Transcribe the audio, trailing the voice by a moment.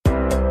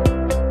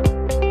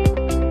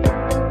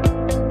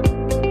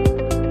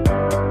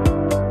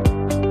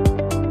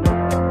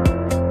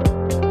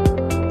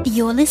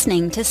You're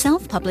listening to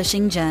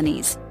Self-Publishing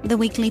Journeys, the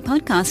weekly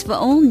podcast for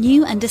all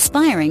new and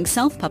aspiring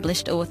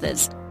self-published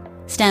authors.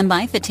 Stand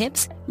by for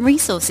tips,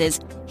 resources,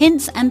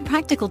 hints, and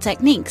practical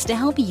techniques to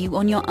help you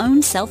on your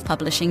own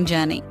self-publishing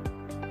journey.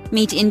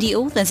 Meet indie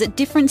authors at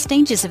different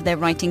stages of their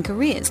writing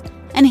careers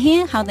and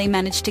hear how they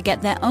managed to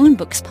get their own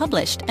books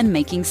published and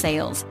making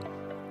sales.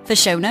 For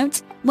show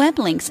notes, web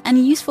links,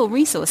 and useful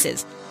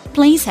resources,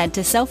 please head to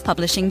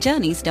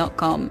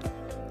selfpublishingjourneys.com.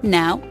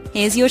 Now,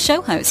 here's your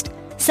show host,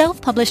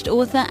 self-published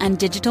author and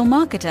digital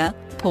marketer,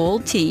 Paul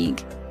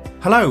Teague.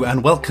 Hello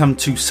and welcome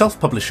to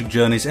Self-Publishing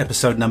Journeys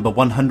episode number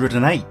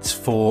 108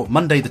 for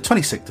Monday the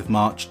 26th of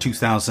March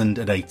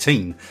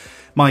 2018.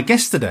 My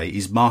guest today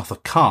is Martha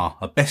Carr,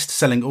 a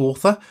best-selling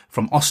author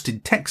from Austin,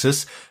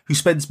 Texas, who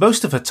spends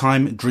most of her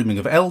time dreaming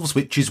of elves,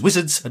 witches,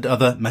 wizards and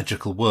other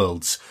magical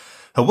worlds.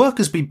 Her work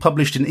has been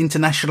published in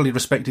internationally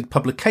respected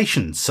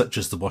publications such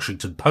as The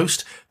Washington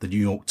Post, The New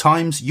York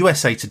Times,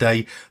 USA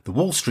Today, The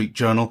Wall Street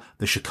Journal,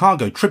 The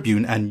Chicago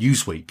Tribune and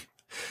Newsweek.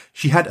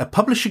 She had a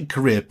publishing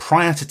career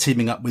prior to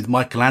teaming up with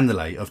Michael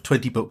Anderle of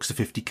 20 Books to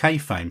 50k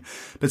fame,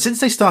 but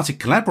since they started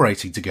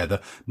collaborating together,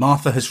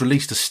 Martha has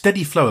released a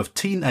steady flow of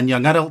teen and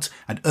young adult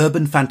and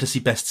urban fantasy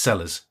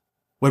bestsellers.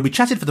 When we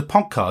chatted for the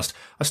podcast,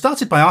 I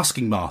started by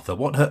asking Martha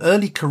what her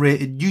early career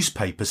in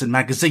newspapers and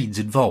magazines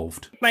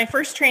involved. My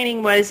first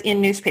training was in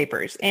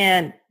newspapers,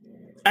 and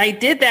I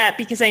did that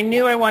because I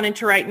knew I wanted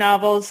to write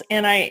novels,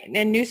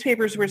 and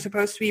newspapers were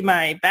supposed to be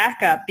my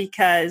backup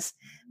because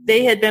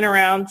they had been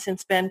around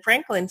since Ben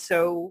Franklin,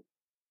 so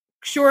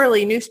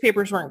surely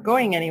newspapers weren't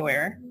going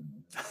anywhere.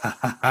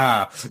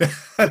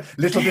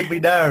 Little did we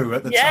know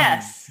at the time.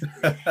 Yes.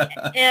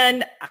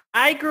 And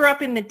I grew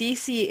up in the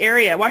D.C.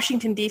 area,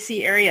 Washington,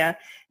 D.C. area.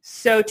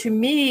 So to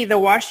me, the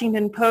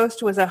Washington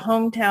Post was a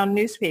hometown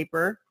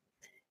newspaper.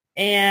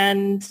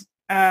 And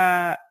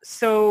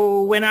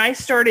so when I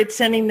started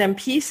sending them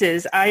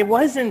pieces, I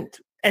wasn't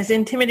as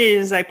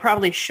intimidated as I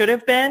probably should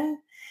have been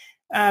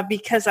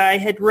because I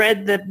had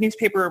read the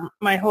newspaper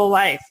my whole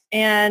life.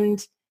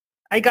 And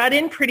I got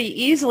in pretty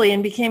easily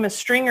and became a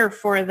stringer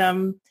for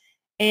them.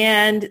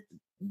 And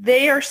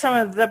they are some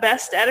of the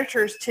best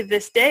editors to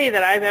this day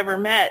that I've ever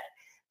met.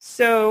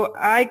 So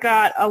I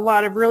got a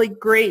lot of really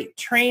great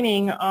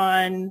training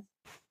on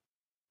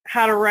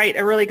how to write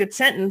a really good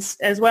sentence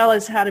as well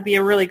as how to be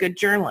a really good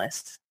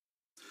journalist.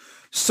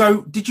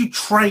 So did you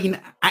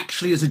train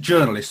actually as a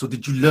journalist or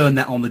did you learn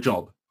that on the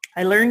job?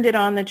 I learned it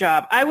on the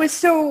job.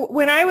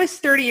 When I was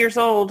 30 years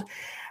old,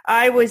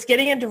 I was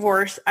getting a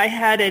divorce. I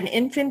had an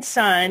infant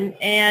son,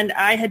 and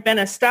I had been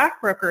a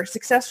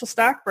successful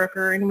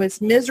stockbroker, and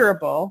was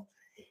miserable.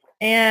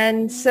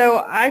 And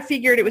so I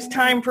figured it was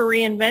time for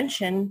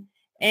reinvention,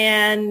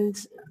 and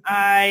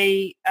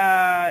I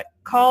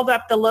called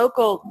up the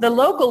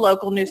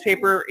local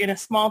newspaper in a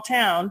small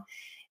town.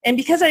 And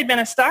because I'd been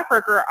a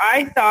stockbroker,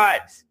 I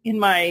thought in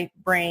my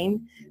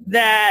brain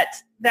that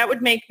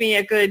would make me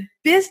a good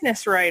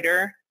business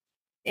writer.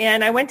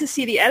 And I went to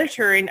see the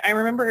editor, and I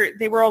remember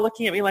they were all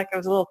looking at me like I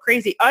was a little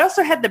crazy. I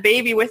also had the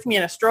baby with me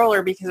in a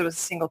stroller because I was a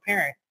single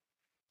parent.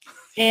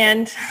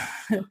 And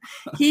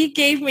he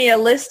gave me a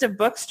list of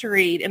books to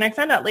read. And I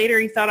found out later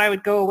he thought I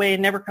would go away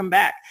and never come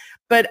back.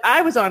 But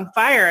I was on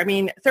fire. I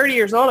mean, 30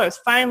 years old, I was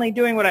finally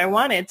doing what I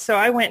wanted. So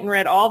I went and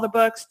read all the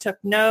books, took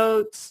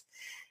notes,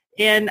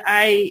 and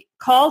I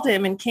called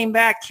him and came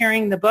back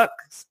carrying the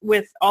books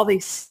with all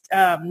these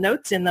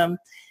notes in them,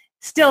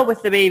 still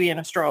with the baby in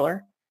a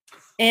stroller.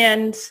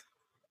 And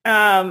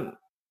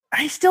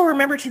I still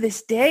remember to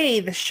this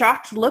day the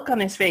shocked look on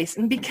his face.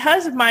 And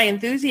because of my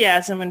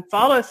enthusiasm and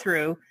follow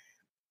through,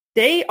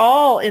 they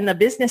all in the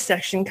business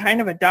section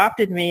kind of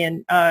adopted me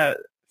and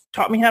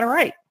taught me how to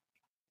write.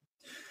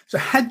 So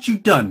had you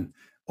done,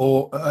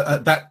 or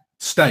at that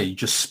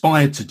stage,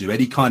 aspired to do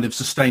any kind of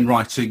sustained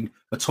writing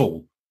at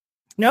all?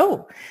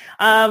 No.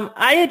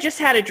 I had just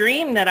had a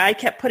dream that I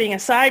kept putting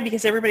aside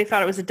because everybody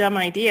thought it was a dumb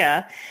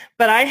idea.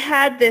 But I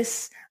had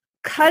this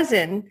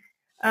cousin,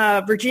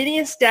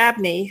 Virginia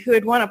Dabney, who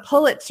had won a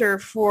Pulitzer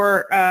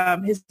for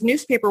his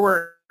newspaper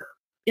work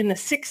in the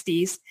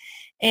 60s.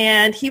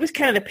 And he was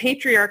kind of the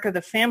patriarch of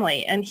the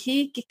family. And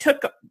he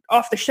took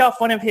off the shelf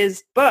one of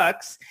his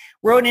books,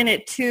 wrote in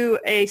it to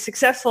a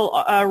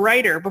successful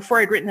writer before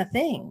I'd written a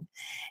thing,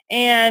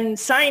 and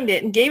signed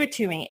it and gave it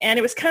to me. And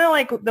it was kind of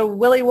like the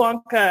Willy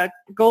Wonka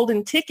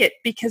golden ticket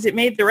because it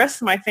made the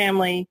rest of my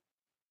family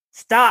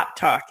stop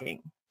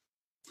talking.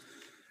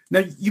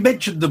 Now, you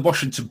mentioned the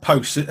Washington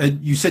Post,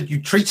 and you said you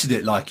treated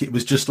it like it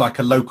was just like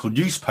a local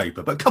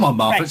newspaper. But come on,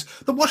 Martha, right. It's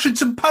the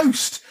Washington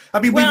Post. I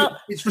mean,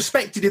 it's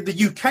respected in the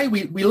UK.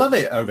 We love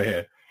it over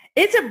here.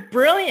 It's a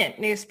brilliant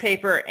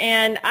newspaper,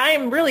 and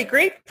I'm really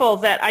grateful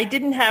that I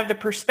didn't have the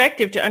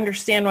perspective to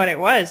understand what it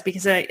was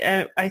because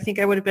I think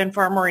I would have been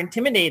far more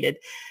intimidated.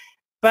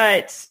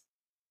 But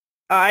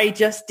I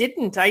just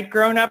didn't. I'd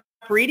grown up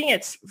reading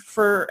it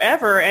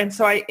forever, and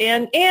so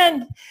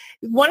and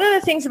one of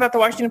the things about the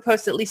Washington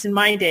Post, at least in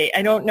my day,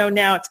 I don't know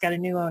now, it's got a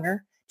new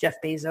owner, Jeff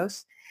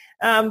Bezos.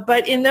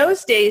 But in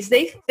those days,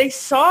 they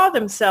saw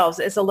themselves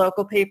as a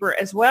local paper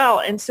as well.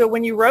 And so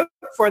when you wrote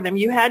for them,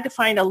 you had to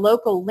find a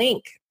local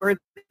link or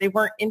they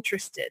weren't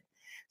interested.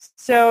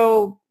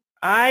 So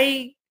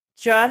I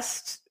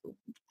just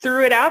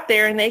threw it out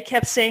there and they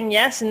kept saying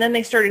yes. And then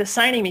they started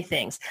assigning me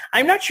things.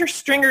 I'm not sure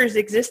stringers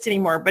exist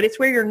anymore, but it's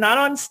where you're not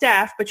on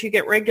staff, but you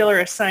get regular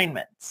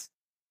assignments.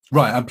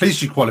 Right. I'm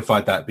pleased you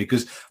qualified that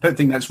because I don't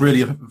think that's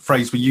really a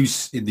phrase we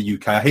use in the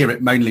UK. I hear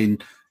it mainly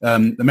in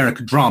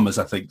American dramas,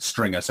 I think,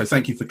 stringer. So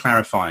thank you for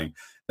clarifying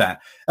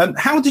that.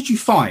 How did you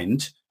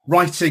find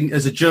writing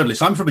as a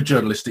journalist? I'm from a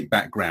journalistic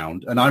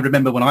background, and I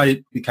remember when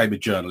I became a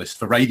journalist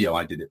for radio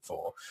I did it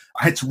for,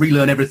 I had to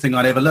relearn everything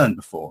I'd ever learned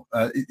before.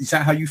 Is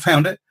that how you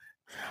found it?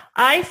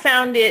 I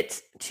found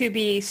it to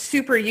be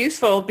super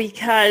useful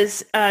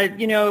because,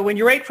 when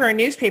you write for a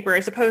newspaper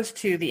as opposed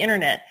to the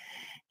internet,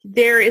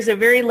 there is a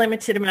very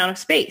limited amount of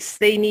space.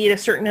 They need a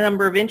certain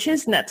number of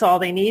inches, and that's all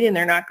they need, and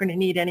they're not going to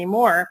need any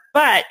more.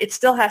 But it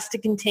still has to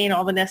contain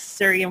all the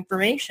necessary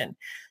information.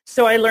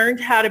 So I learned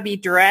how to be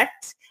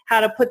direct, how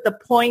to put the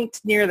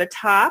point near the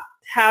top,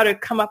 how to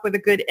come up with a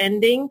good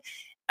ending,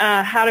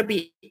 how to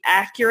be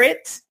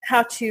accurate,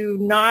 how to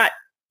not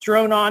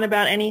drone on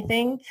about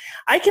anything.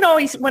 I can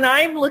always, when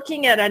I'm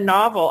looking at a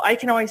novel, I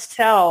can always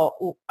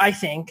tell, I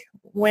think,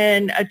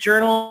 when a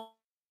journalist,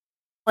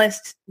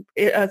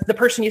 the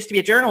person used to be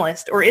a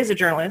journalist or is a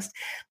journalist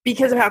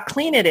because of how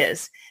clean it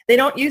is. They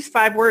don't use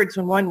 5 words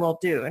when one will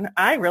do, and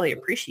I really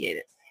appreciate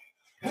it.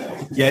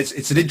 Yeah,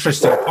 it's an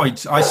interesting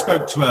point. I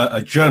spoke to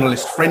a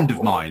journalist friend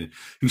of mine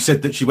who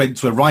said that she went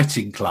to a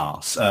writing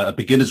class, a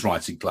beginner's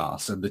writing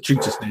class, and the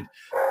tutor said,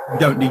 "You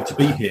don't need to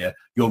be here.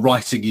 Your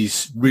writing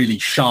is really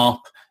sharp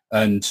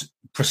and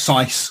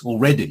precise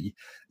already.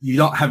 You're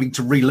not having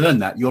to relearn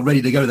that. You're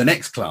ready to go to the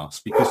next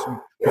class because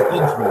you've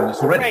gone through all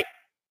this already." Right.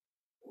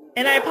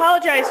 And I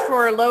apologize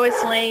for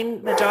Lois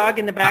Lane, the dog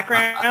in the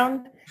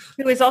background,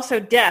 who is also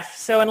deaf.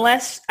 So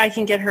unless I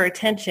can get her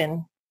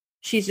attention,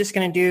 she's just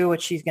going to do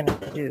what she's going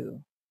to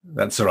do.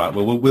 That's all right.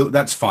 Well,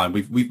 that's fine.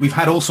 We've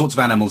had all sorts of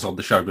animals on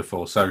the show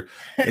before, so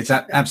it's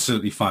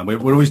absolutely fine.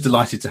 We're always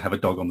delighted to have a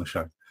dog on the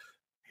show.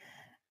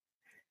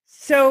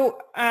 So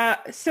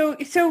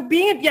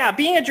being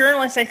a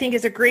journalist, I think,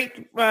 is a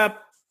great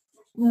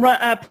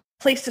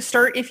place to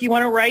start if you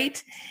want to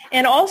write.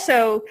 And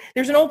also,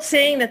 there's an old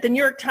saying that the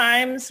New York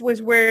Times was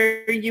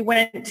where you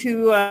went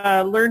to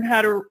learn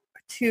how to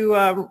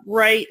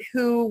write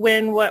who,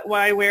 when, what,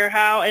 why, where,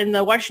 how, and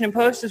the Washington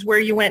Post is where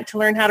you went to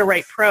learn how to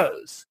write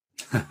prose.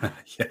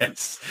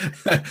 Yes.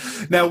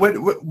 Now,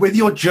 with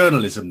your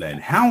journalism then,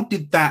 how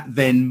did that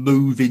then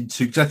move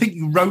into, because I think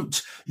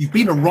you've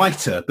been a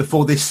writer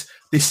before this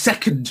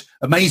second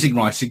amazing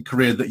writing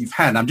career that you've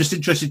had. I'm just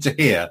interested to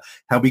hear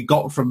how we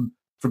got from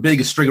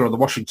being a stringer on the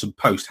Washington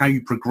Post, how you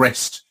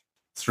progressed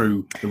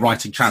through the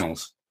writing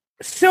channels.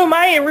 So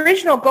my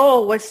original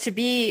goal was to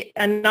be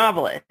a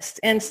novelist.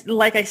 And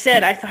like I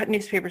said, I thought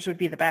newspapers would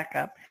be the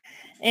backup.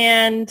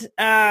 And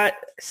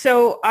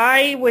so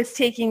I was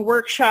taking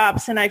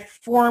workshops and I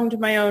formed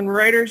my own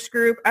writers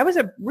group. I was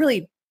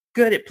really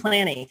good at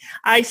planning.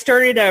 I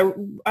started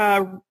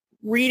a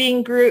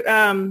reading group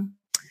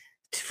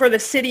for the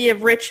city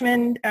of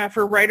Richmond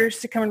for writers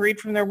to come and read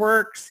from their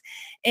works.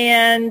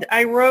 And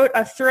I wrote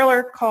a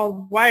thriller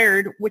called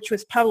Wired, which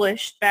was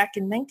published back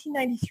in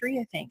 1993,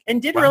 I think, and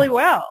did really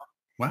well.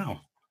 Wow.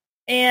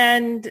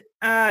 And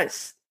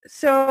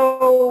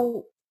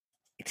so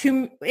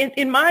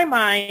in my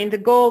mind, the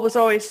goal was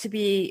always to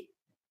be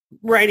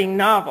writing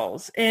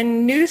novels,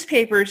 and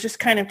newspapers just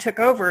kind of took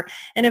over.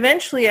 And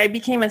eventually I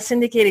became a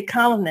syndicated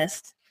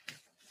columnist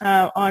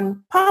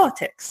on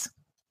politics.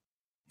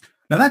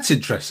 Now that's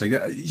interesting.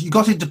 You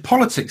got into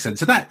politics then.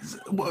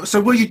 So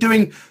were you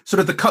doing sort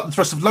of the cut and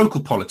thrust of local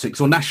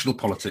politics or national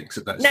politics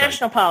at that stage?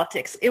 National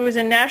politics. It was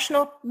a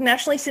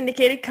nationally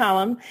syndicated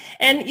column.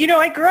 And,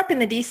 I grew up in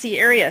the D.C.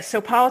 area, so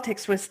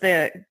politics was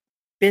the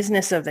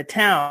business of the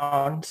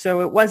town.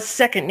 So it was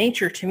second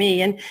nature to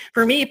me. And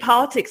for me,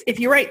 politics, if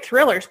you write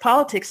thrillers,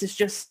 politics is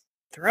just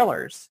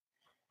thrillers.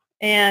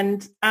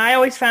 And I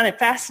always found it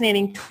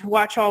fascinating to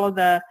watch all of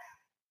the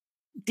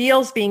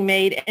deals being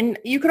made, and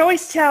you could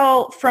always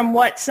tell from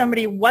what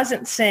somebody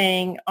wasn't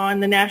saying on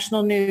the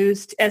national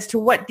news as to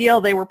what deal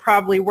they were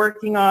probably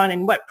working on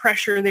and what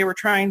pressure they were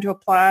trying to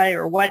apply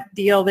or what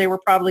deal they were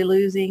probably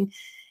losing.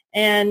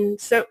 And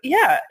so,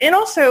 yeah. And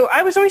also,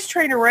 I was always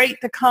trying to write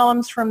the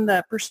columns from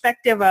the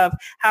perspective of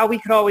how we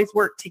could always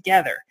work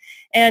together.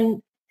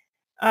 And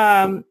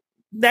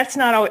that's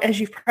not always, as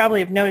you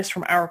probably have noticed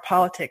from our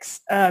politics,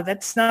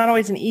 that's not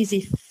always an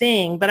easy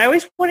thing. But I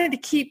always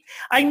wanted to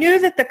I knew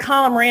that the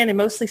column ran in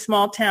mostly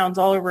small towns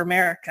all over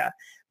America.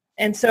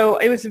 And so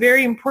it was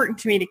very important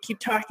to me to keep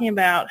talking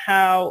about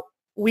how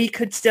we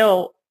could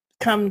still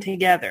come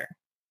together.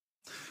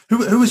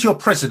 Who was your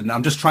president?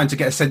 I'm just trying to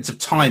get a sense of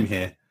time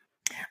here.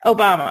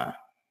 Obama.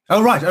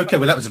 Oh, right. Okay.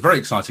 Well, that was a very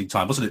exciting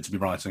time, wasn't it, to be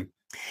writing?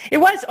 It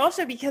was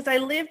also because I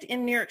lived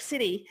in New York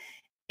City.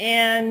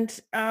 And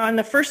on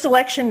the first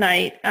election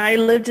night, I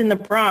lived in the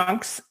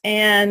Bronx,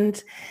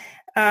 and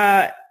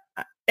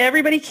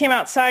everybody came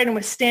outside and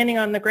was standing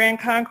on the grand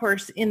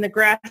concourse in the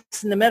grass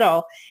in the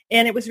middle.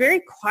 And it was very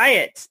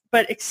quiet,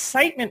 but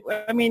excitement.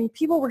 I mean,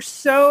 people were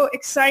so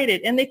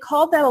excited, and they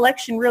called that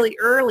election really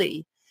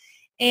early.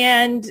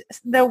 And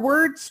the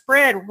word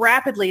spread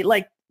rapidly,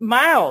 like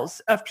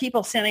miles of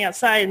people standing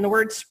outside, and the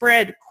word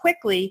spread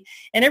quickly,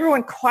 and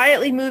everyone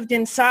quietly moved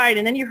inside.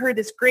 And then you heard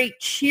this great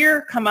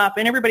cheer come up,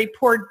 and everybody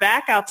poured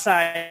back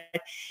outside.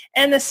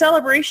 And the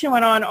celebration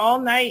went on all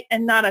night,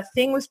 and not a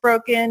thing was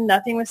broken.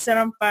 Nothing was set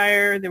on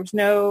fire. There was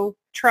no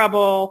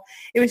trouble.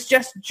 It was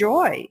just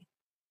joy.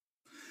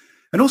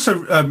 And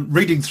also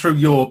reading through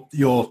your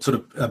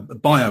sort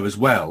of bio as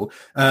well,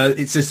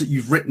 it says that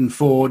you've written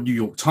for New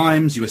York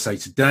Times, USA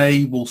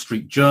Today, Wall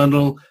Street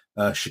Journal,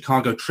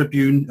 Chicago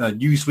Tribune,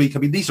 Newsweek. I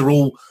mean, these are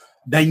all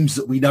names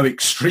that we know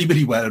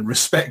extremely well and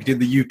respect in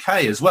the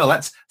UK as well.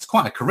 That's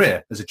quite a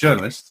career as a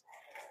journalist.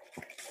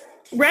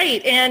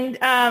 Right. And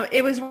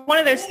it was one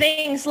of those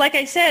things, like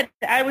I said,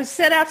 I was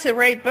set out to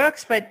write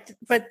books, but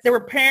there were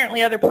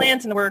apparently other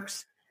plans in the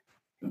works.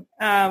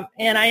 And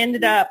I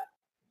ended up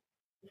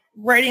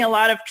writing a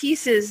lot of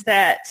pieces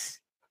that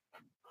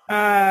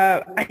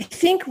I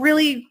think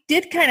really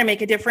did kind of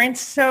make a difference.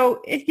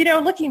 So,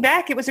 looking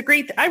back, it was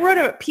I wrote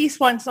a piece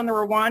once on the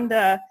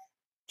Rwanda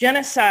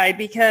genocide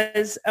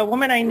because a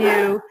woman I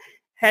knew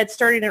had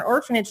started an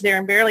orphanage there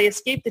and barely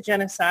escaped the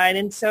genocide.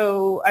 And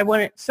so I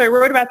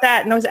wrote about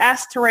that, and I was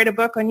asked to write a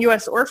book on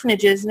U.S.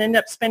 orphanages, and ended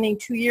up spending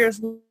 2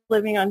 years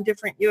living on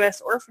different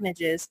U.S.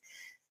 orphanages.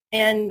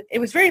 And it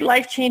was very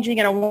life-changing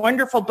and a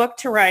wonderful book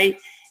to write.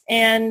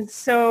 And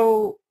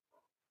so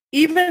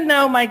even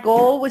though my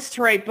goal was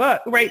to write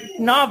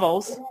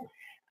novels,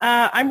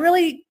 I'm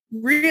really,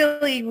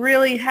 really,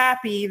 really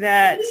happy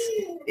that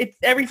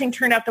everything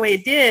turned out the way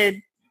it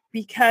did,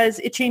 because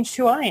it changed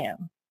who I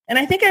am. And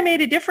I think I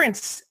made a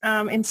difference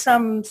in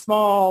some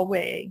small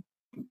way.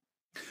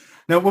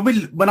 Now,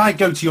 when I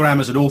go to your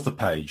Amazon author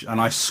page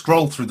and I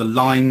scroll through the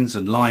lines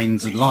and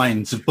lines and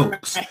lines of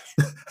books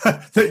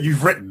that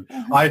you've written,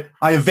 I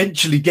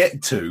eventually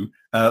get to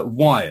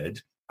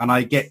Wired, and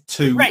I get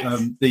to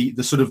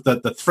the sort of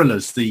the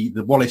thrillers, the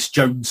Wallace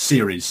Jones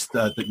series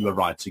that you were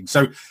writing.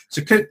 So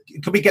could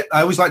we get?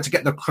 I always like to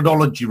get the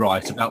chronology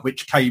right about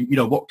which came,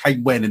 what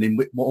came when and in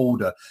what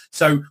order.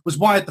 So was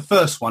Wired the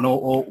first one,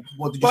 or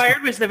what did you?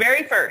 Wired was the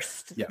very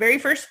first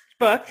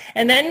book,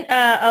 and then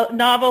a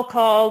novel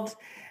called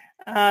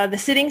The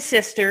Sitting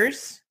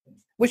Sisters,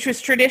 which was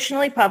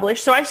traditionally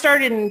published. So I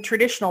started in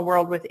traditional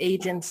world with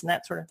agents and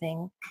that sort of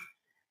thing.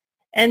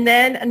 And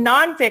then a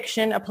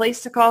nonfiction, A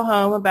Place to Call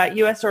Home, about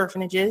U.S.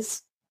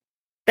 orphanages.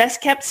 Best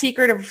kept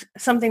secret of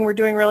something we're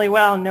doing really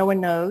well and no one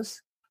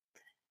knows.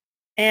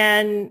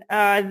 And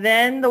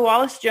then the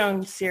Wallace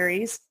Jones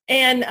series.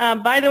 And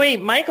by the way,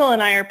 Michael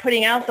and I are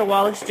putting out the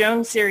Wallace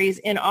Jones series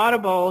in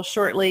Audible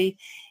shortly,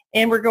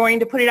 and we're going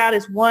to put it out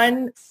as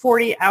one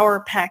 40-hour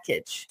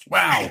package.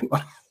 Wow.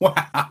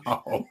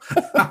 Wow.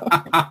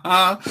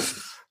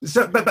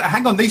 So, but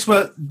hang on, these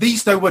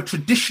were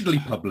traditionally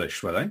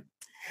published, were they?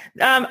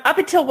 Up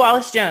until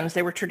Wallace Jones,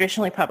 they were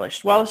traditionally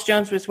published. Wallace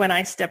Jones was when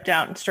I stepped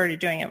out and started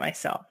doing it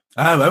myself.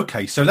 Oh,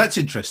 okay. So that's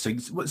interesting.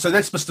 So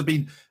this must have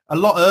been a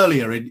lot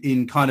earlier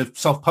in kind of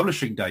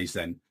self-publishing days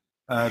then.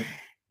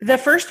 The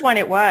first one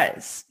it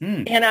was.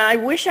 And I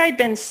wish I'd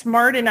been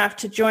smart enough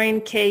to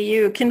join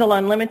KU, Kindle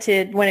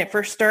Unlimited, when it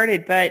first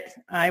started, but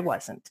I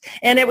wasn't.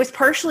 And it was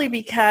partially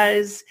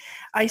because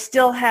I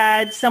still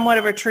had somewhat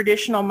of a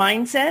traditional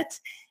mindset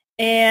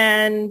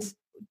and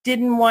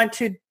didn't want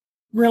to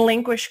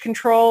relinquish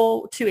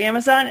control to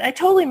Amazon. I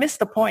totally missed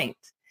the point.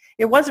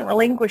 It wasn't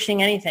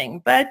relinquishing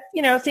anything, but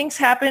things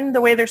happen the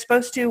way they're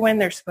supposed to when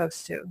they're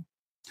supposed to.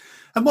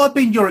 And what had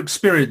been your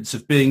experience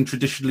of being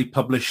traditionally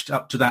published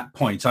up to that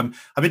point? I'm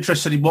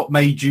interested in what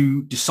made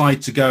you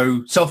decide to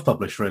go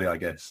self-publish, really, I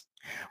guess.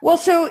 Well,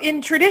 so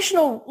in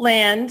traditional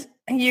land,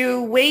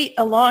 you wait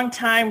a long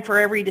time for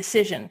every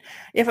decision.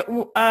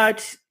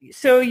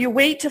 So you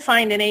wait to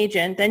find an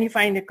agent, then you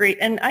find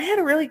and I had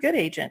a really good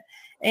agent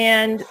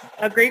and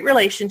a great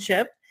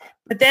relationship,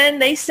 but then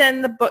they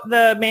send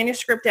the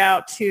manuscript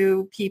out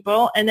to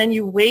people, and then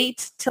you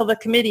wait till the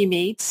committee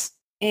meets,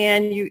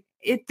 and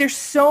there's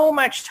so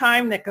much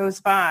time that goes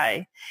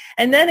by.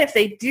 And then if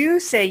they do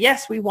say,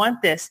 yes, we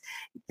want this,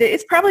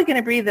 it's probably going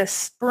to be the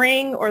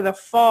spring or the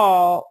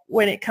fall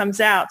when it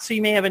comes out. So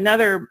you may have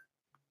another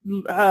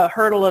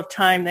hurdle of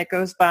time that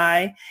goes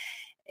by.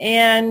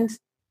 And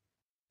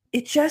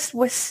it just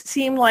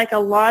seemed like a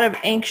lot of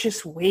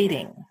anxious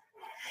waiting.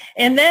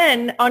 And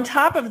then on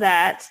top of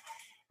that,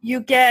 you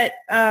get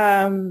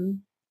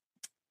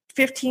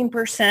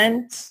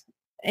 15%,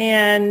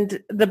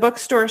 and the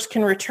bookstores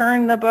can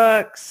return the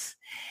books,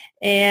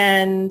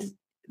 and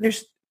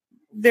there's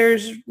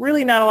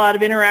really not a lot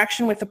of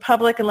interaction with the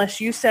public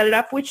unless you set it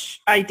up,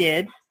 which I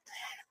did.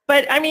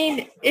 But I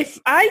mean, if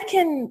I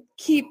can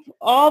keep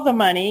all the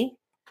money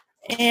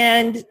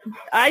and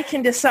I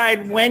can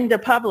decide when to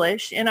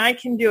publish and I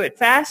can do it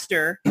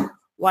faster,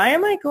 why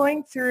am I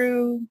going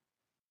through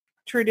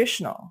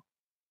traditional?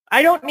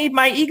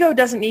 My ego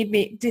doesn't need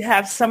me to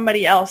have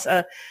somebody else,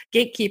 a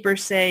gatekeeper,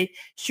 say,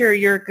 sure,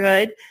 you're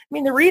good. I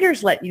mean, the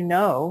readers let you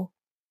know.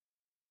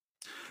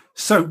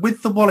 So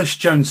with the Wallace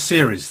Jones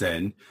series,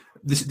 then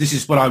this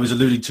is what I was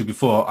alluding to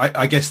before.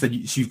 I guess that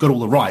you've got all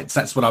the rights.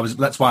 That's why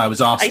I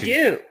was asking. I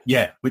do.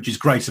 Yeah, which is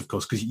great, of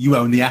course, because you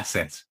own the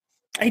asset.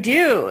 I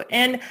do.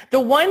 And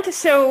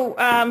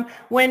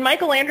when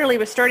Michael Anderle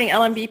was starting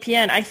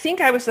LMVPN, I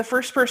think I was the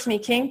first person he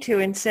came to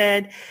and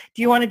said,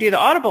 do you want to do the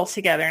Audibles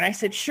together? And I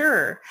said,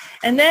 sure.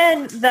 And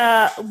then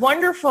the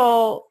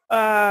wonderful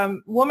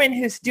woman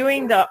who's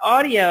doing the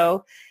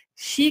audio,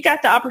 she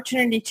got the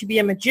opportunity to be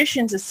a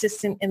magician's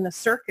assistant in the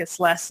circus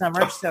last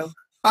summer. So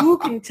who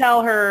can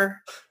tell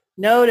her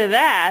no to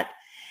that?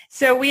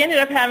 So we ended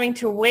up having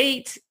to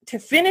wait to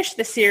finish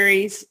the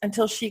series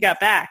until she got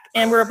back.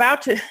 And we're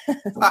about to...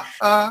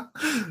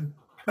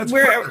 That's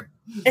perfect.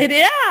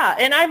 Yeah.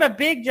 And I'm a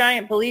big,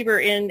 giant believer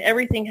in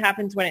everything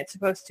happens when it's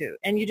supposed to.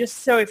 And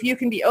so if you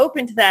can be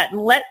open to that and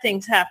let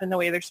things happen the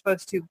way they're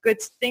supposed to, good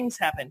things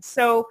happen.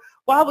 So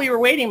while we were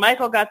waiting,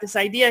 Michael got this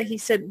idea. He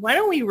said, why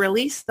don't we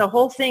release the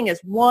whole thing as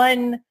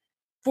one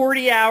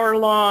 40-hour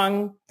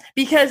long,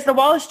 because the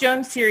Wallace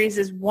Jones series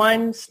is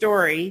one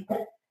story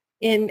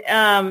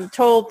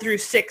told through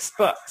 6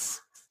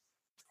 books.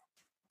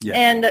 Yeah.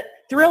 And the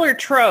thriller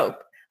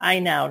trope, I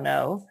now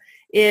know,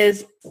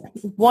 is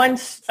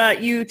once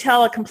you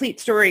tell a complete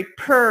story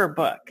per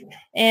book.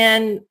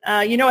 And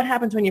you know what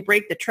happens when you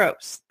break the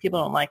tropes?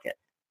 People don't like it.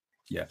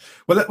 Yeah.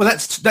 Well,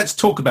 let's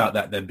talk about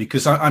that then,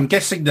 because I'm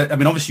guessing that, I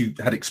mean, obviously you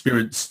had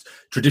experience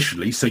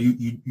traditionally, so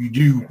you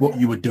knew what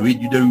you were doing,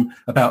 you knew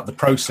about the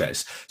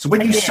process. So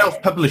when you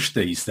self-published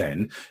these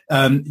then,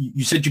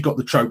 you said you got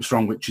the tropes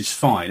wrong, which is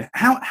fine.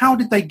 How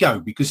did they go?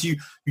 Because you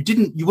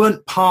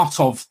weren't part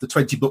of the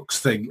 20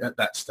 books thing at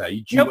that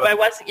stage. Nope, I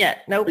wasn't yet.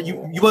 Nope. But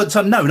you weren't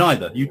unknown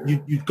either.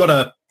 You'd got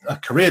a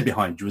career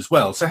behind you as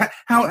well. So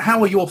how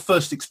were your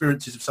first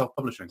experiences of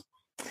self-publishing?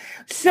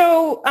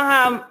 So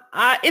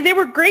they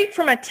were great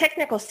from a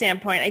technical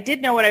standpoint. I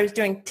did know what I was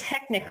doing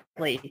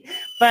technically,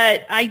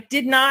 but I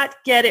did not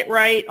get it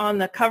right on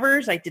the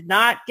covers. I did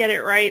not get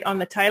it right on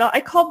the title. I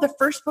called the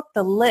first book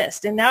The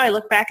List, and now I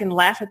look back and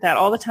laugh at that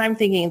all the time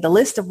thinking, the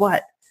list of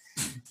what?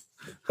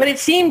 But it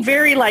seemed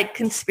very like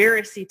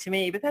conspiracy to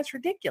me, but that's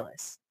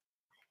ridiculous.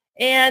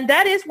 And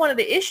that is one of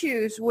the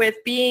issues with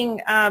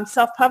being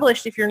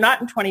self-published if you're not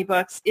in 20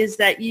 books, is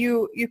that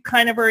you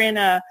kind of are in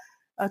a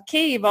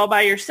cave all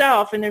by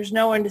yourself, and there's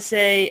no one to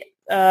say,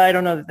 I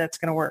don't know that that's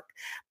going to work.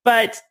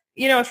 But,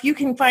 if you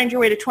can find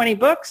your way to 20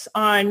 books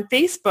on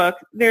Facebook,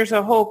 there's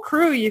a whole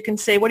crew. You can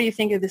say, what do you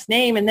think of this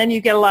name? And then you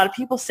get a lot of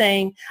people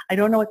saying, I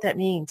don't know what that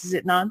means. Is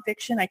it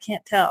nonfiction? I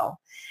can't tell.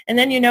 And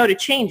then to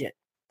change it.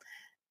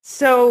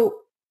 So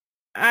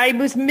I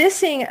was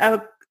missing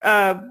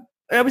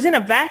I was in a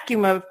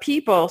vacuum of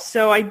people.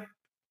 So I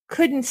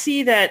couldn't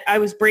see that I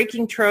was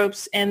breaking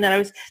tropes and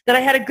that I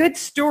had a good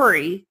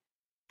story,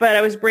 but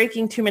I was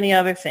breaking too many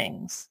other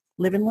things.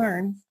 Live and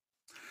learn.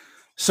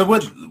 So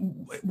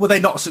were they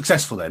not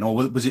successful then, or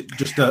was it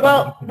just a...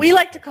 Well, we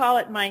like to call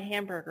it my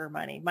hamburger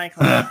money,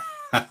 Michael.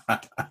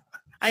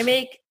 I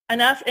make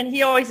enough, and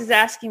he always is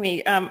asking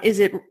me, he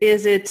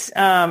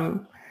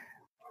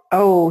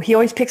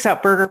always picks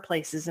out burger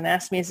places and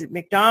asks me, is it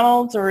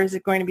McDonald's or is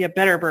it going to be a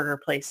better burger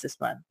place this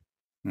month?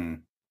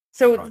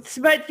 So, right.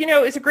 But,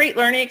 it's a great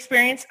learning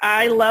experience.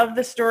 I love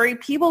the story.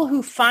 People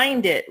who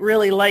find it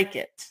really like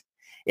it.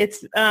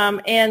 It's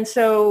and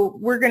so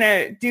we're going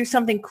to do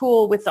something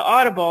cool with the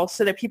Audible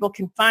so that people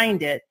can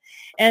find it.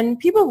 And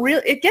people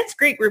it gets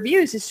great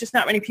reviews. It's just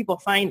not many people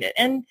find it.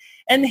 And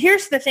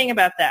here's the thing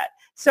about that.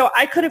 So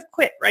I could have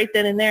quit right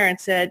then and there and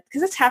said,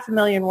 because it's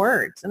 500,000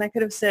 words. And I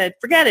could have said,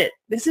 forget it.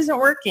 This isn't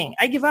working.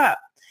 I give up.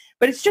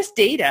 But it's just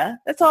data.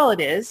 That's all it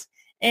is.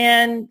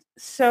 And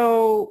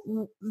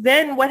so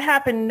then what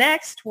happened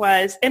next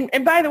was, and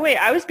by the way,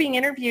 I was being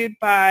interviewed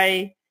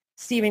by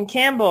Stephen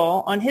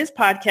Campbell on his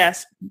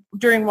podcast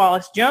during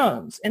Wallace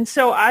Jones. And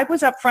so I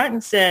was up front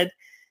and said,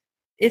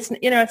 it's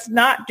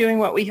not doing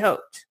what we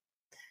hoped.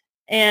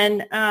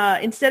 And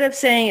instead of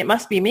saying it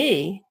must be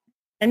me,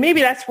 and maybe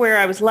that's where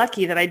I was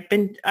lucky that I'd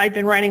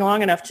been writing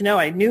long enough to know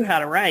I knew how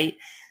to write.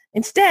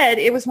 Instead,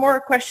 it was more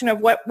a question of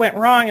what went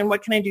wrong and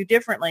what can I do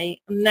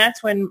differently. And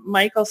that's when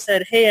Michael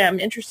said, hey, I'm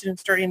interested in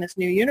starting this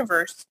new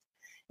universe.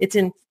 It's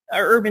in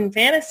urban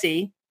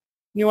fantasy.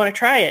 You want to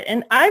try it?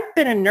 And I've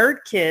been a nerd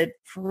kid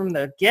from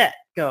the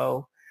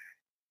get-go.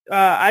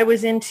 I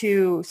was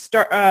into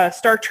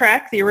Star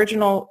Trek, the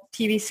original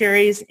TV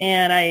series,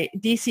 and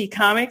DC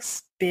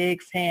Comics,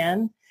 big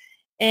fan.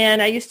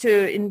 And I used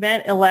to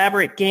invent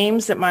elaborate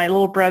games that my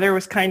little brother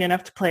was kind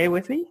enough to play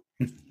with me.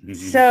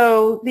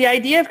 So the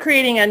idea of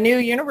creating a new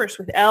universe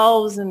with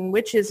elves and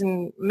witches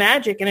and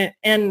magic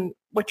and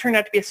what turned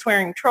out to be a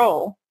swearing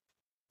troll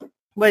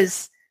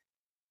was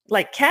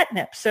like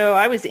catnip. So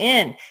I was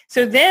in.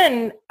 So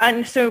then,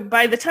 so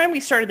by the time we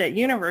started that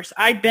universe,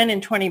 I'd been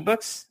in 20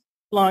 books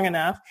long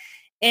enough.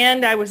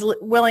 And I was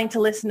willing to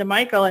listen to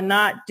Michael and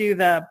not do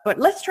but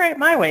let's try it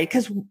my way,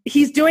 because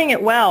he's doing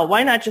it well.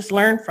 Why not just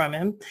learn from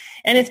him?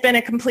 And it's been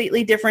a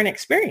completely different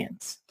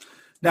experience.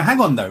 Now,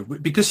 hang on, though,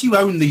 because you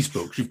own these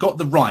books, you've got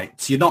the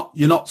rights. You're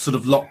not sort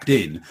of locked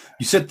in.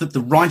 You said that the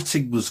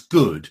writing was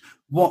good.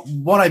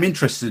 What I'm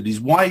interested in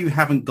is why you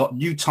haven't got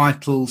new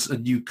titles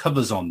and new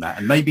covers on that,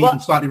 and maybe even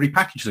slightly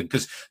repackage them,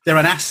 because they're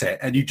an asset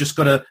and you just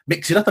got to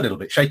mix it up a little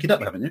bit, shake it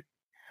up, haven't you?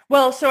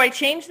 Well, so I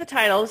changed the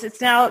titles.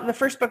 The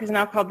first book is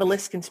now called The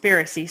List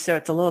Conspiracy, so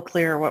it's a little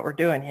clearer what we're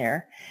doing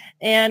here.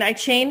 And I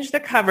changed the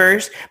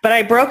covers, but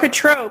I broke a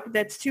trope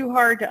that's too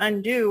hard to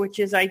undo, which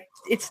is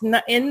it's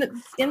not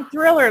in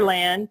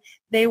Thrillerland.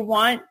 They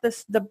want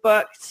the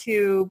book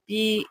to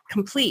be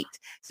complete.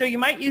 So you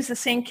might use the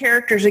same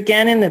characters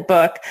again in the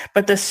book,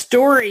 but the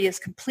story is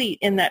complete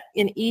in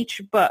each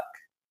book.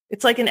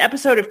 It's like an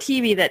episode of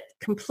TV that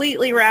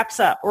completely wraps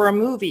up, or a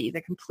movie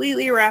that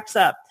completely wraps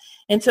up.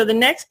 And so the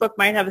next book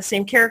might have the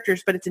same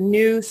characters, but it's a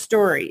new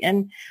story.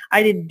 And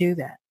I didn't do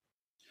that.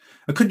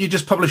 Couldn't you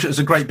just publish it as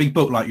a great big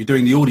book like you're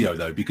doing the audio,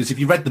 though? Because if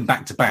you read them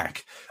back to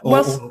back,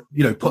 or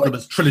put them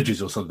as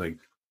trilogies or something.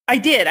 I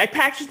did. I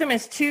packaged them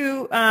as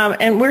two,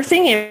 and we're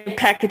thinking of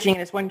packaging it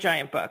as one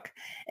giant book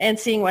and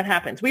seeing what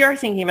happens. We are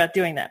thinking about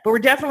doing that, but we're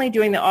definitely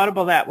doing the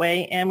Audible that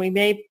way, and we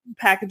may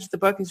package the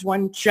book as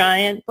one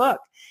giant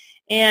book.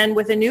 And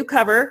with a new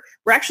cover,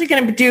 we're actually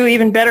going to do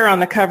even better on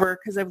the cover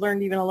because I've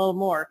learned even a little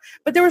more.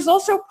 But there was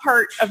also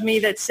part of me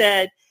that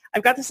said,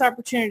 I've got this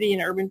opportunity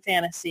in urban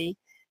fantasy,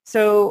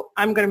 so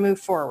I'm going to move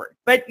forward.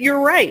 But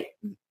you're right.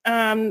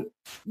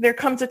 There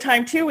comes a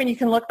time, too, when you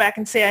can look back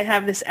and say, I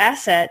have this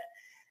asset.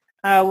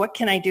 What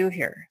can I do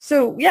here?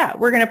 So, yeah,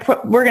 we're going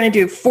to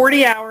do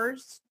 40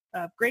 hours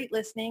of great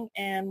listening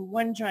and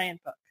one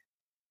giant book.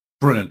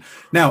 Brilliant.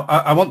 Now,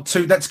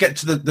 let's get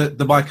to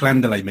the Michael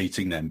Anderle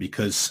meeting then,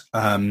 because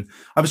I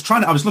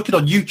was looking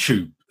on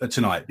YouTube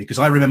tonight, because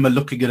I remember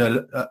looking at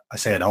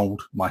an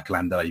old Michael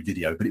Anderle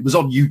video, but it was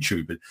on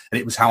YouTube, and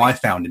it was how I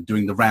found him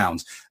doing the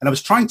rounds. And I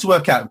was trying to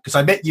work out, because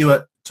I met you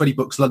at 20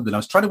 Books London, I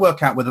was trying to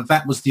work out whether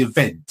that was the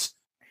event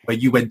where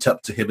you went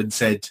up to him and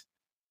said,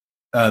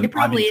 it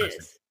probably I'm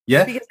interested. Is.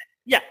 Yeah?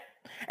 Yeah.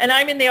 And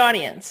I'm in the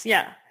audience.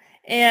 Yeah.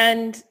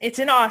 And it's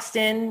in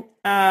Austin.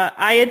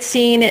 I had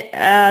seen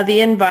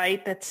the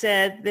invite that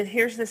said that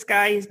here's this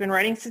guy. He's been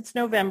writing since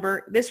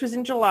November. This was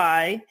in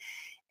July,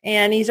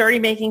 and he's already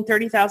making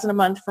 $30,000 a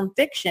month from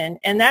fiction,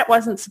 and that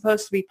wasn't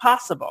supposed to be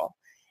possible.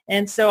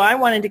 And so I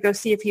wanted to go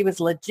see if he was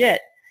legit,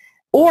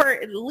 or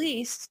at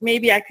least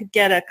maybe I could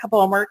get a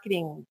couple of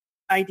marketing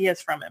ideas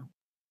from him.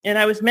 And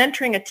I was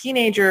mentoring a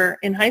teenager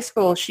in high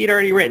school. She'd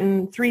already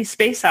written 3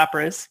 space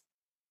operas,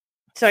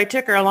 so I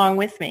took her along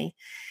with me.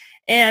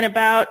 And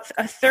about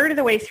a third of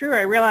the way through,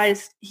 I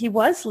realized he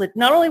was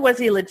not only was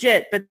he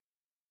legit, but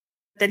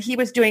that he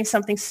was doing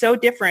something so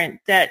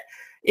different that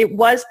it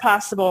was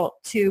possible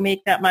to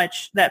make that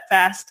much that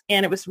fast,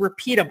 and it was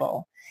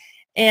repeatable.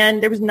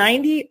 And there was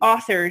 90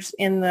 authors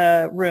in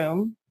the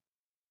room.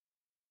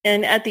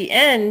 And at the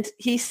end,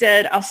 he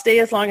said, I'll stay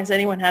as long as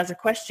anyone has a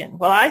question.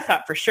 Well, I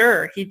thought for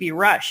sure he'd be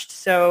rushed.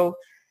 So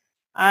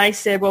I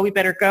said, well, we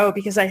better go,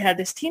 because I had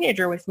this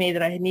teenager with me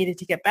that I had needed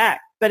to get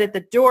back. But at the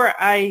door,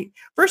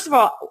 first of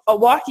all,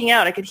 walking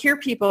out, I could hear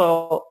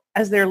people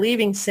as they're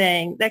leaving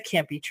saying, that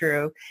can't be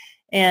true.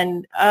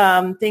 And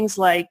things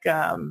like,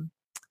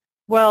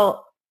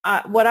 what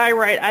I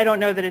write, I don't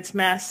know that it's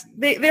mass.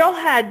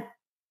 Nobody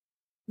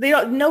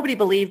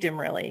believed him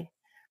really.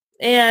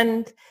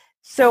 And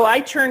so I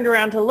turned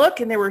around to look,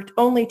 and there were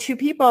only 2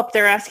 people up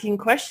there asking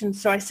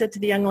questions. So I said to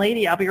the young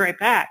lady, I'll be right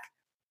back,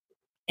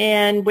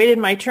 and waited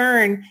my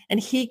turn. And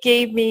he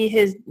gave me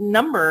his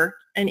number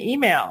and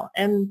email.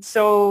 And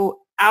so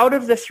out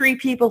of the 3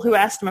 people who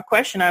asked him a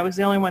question, I was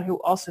the only one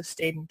who also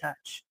stayed in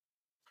touch.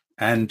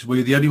 And were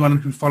you the only one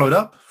who followed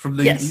up from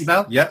the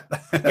email? Yeah.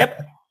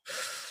 Yep.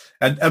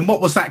 And what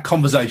was that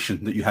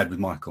conversation that you had with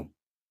Michael?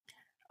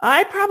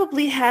 I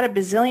probably had a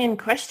bazillion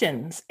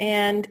questions,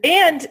 and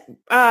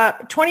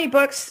 20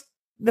 Books,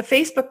 the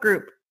Facebook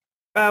group,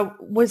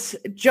 was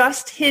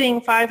just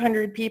hitting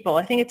 500 people.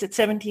 I think it's at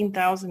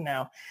 17,000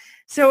 now.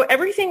 So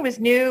everything was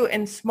new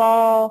and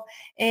small,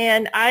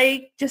 and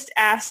I just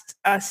asked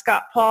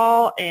Scott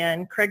Paul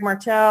and Craig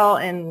Martell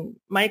and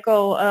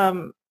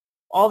Michael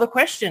all the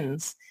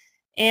questions.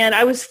 And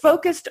I was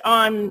focused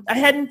on, I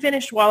hadn't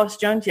finished Wallace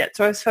Jones yet,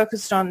 so I was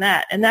focused on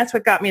that. And that's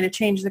what got me to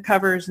change the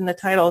covers and the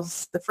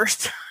titles the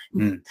first time.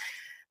 Mm.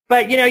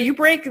 But, you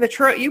break the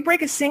trope, you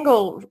break a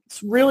single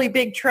really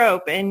big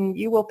trope, and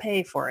you will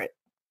pay for it.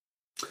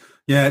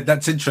 Yeah,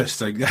 that's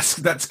interesting.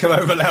 That's come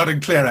over loud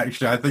and clear,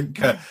 actually. I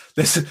think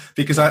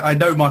because I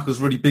know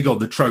Michael's really big on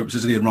the tropes,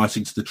 isn't he, and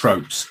writing to the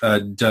tropes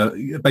and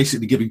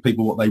basically giving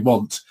people what they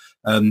want,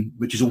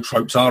 which is all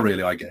tropes are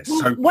really, I guess.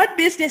 So, what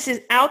business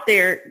is out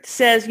there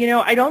says,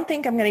 I don't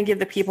think I'm going to give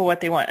the people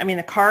what they want? I mean,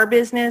 the car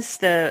business,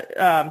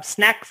 the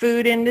snack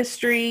food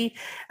industry,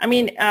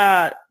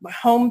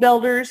 home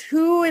builders,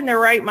 who in their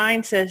right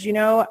mind says,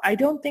 I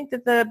don't think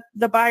that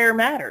the buyer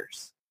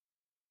matters.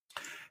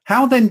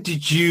 How then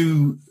did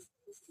you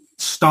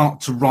start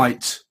to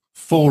write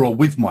for or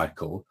with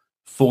Michael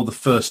for the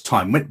first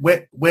time?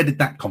 Where did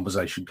that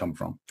conversation come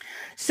from?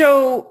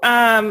 So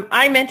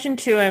I mentioned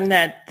to him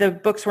that the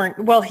books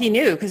weren't, well, he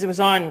knew because it was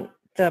on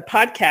the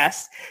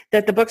podcast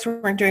that the books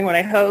weren't doing what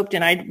I hoped,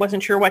 and I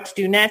wasn't sure what to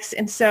do next.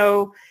 And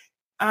so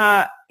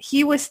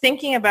he was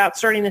thinking about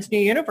starting this new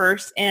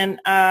universe, and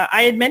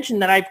I had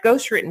mentioned that I've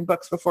ghostwritten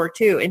books before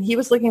too, and he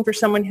was looking for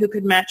someone who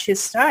could match his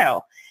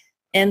style.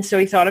 And so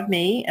he thought of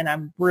me, and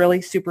I'm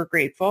really super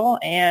grateful.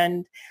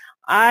 And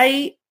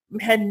I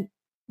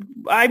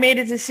made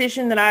a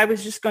decision that I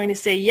was just going to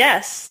say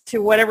yes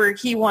to whatever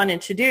he wanted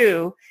to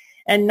do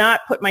and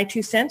not put my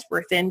 2 cents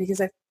worth in,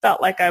 because I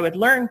felt like I would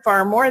learn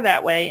far more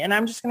that way. And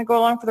I'm just going to go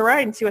along for the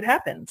ride and see what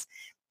happens.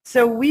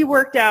 So we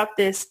worked out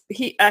this,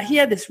 he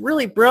had this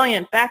really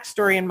brilliant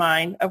backstory in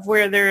mind of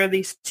where there are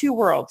these 2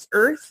 worlds,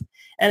 Earth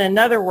and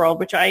another world,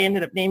 which I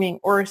ended up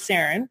naming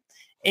Orisarin.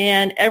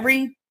 And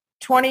every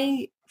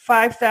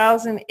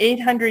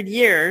 25,800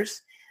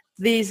 years,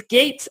 these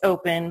gates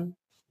open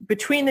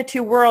between the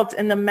 2 worlds,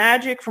 and the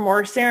magic from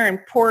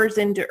Orisarin pours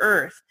into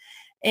Earth.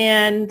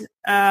 And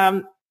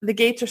the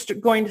gates are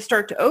going to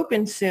start to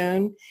open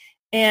soon.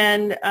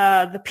 And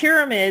the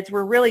pyramids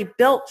were really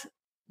built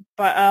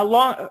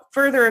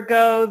further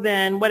ago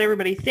than what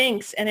everybody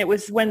thinks. And it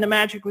was when the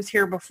magic was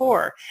here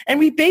before. And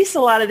we base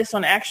a lot of this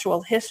on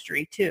actual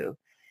history too.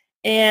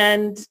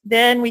 And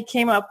then we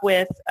came up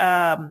with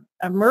a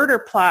murder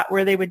plot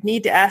where they would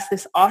need to ask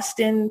this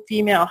Austin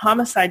female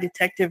homicide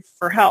detective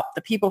for help,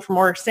 the people from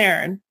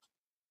Orisarin,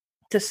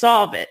 to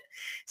solve it.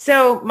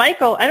 So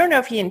Michael, I don't know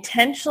if he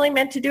intentionally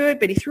meant to do it,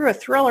 but he threw a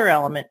thriller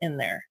element in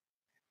there.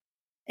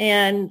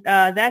 And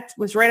that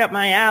was right up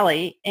my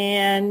alley.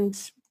 And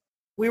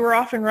we were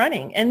off and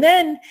running. And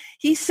then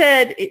he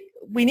said,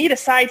 we need a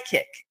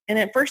sidekick. And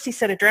at first he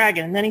said a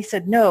dragon. And then he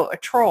said, no, a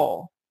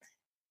troll.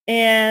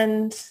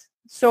 And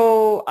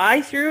so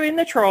I threw in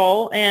the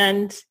troll,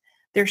 and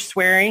there's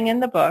swearing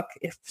in the book.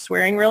 If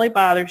swearing really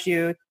bothers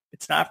you,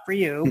 it's not for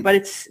you, but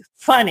it's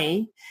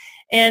funny.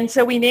 And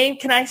so we named,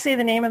 can I say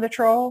the name of the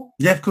troll?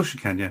 Yeah, of course you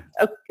can, yeah.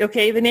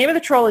 Okay, the name of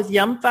the troll is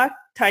Yumfuck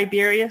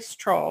Tiberius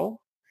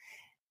Troll.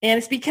 And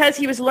it's because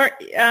he was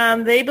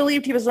they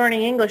believed he was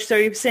learning English, so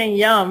he was saying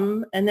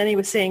yum, and then he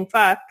was saying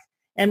fuck,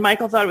 and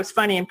Michael thought it was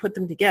funny and put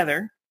them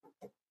together.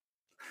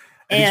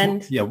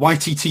 And yeah,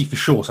 YTT for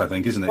short, I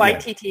think, isn't it?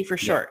 YTT for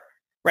short,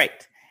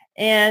 right.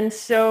 And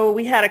so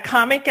we had a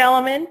comic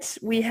element.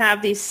 We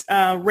have these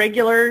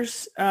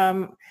regulars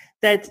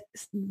that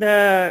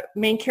the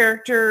main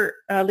character,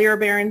 Lyra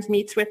Behrens,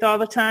 meets with all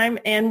the time.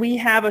 And we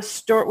have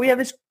this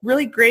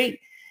really great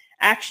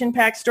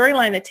action-packed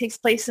storyline that takes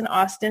place in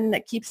Austin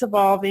that keeps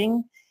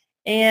evolving.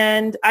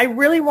 And I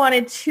really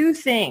wanted 2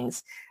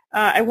 things.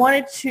 I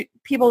wanted she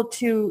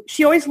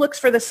always looks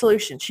for the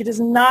solution. She does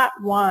not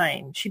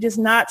whine. She does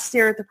not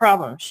stare at the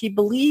problem. She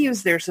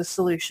believes there's a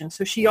solution.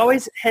 So she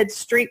always heads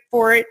straight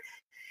for it.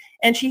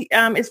 And she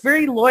is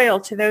very loyal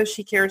to those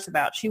she cares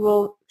about.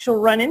 She'll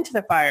run into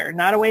the fire,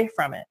 not away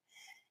from it.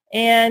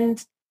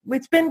 And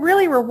it's been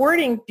really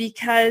rewarding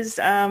because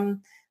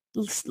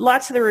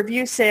lots of the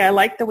reviews say, I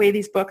like the way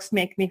these books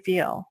make me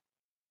feel.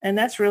 And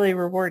that's really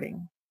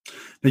rewarding.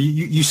 Now,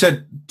 you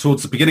said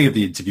towards the beginning of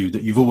the interview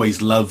that you've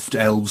always loved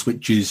elves,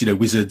 witches,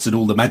 wizards and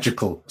all the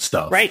magical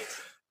stuff. Right.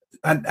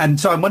 And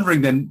so I'm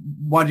wondering then,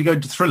 why did you go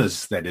into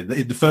thrillers then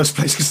in the first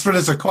place? Because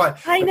thrillers are quite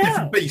a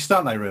different beast,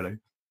 aren't they, really?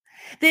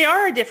 They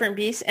are a different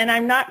beast, and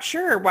I'm not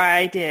sure why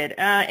I did.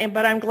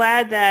 But I'm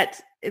glad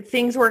that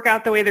things work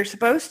out the way they're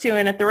supposed to.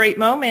 And at the right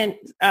moment,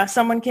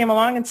 someone came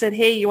along and said,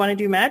 hey, you want to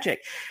do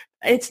magic?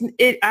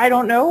 I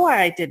don't know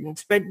why I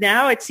didn't, but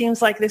now it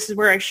seems like this is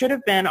where I should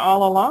have been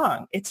all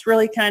along. It's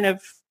really kind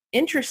of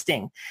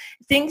interesting.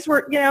 Things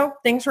work out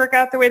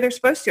the way they're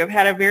supposed to. I've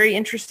had a very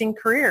interesting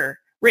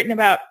career, written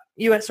about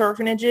U.S.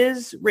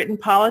 orphanages, written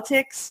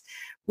politics,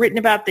 written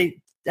about the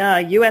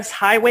U.S.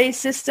 highway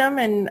system,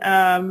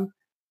 and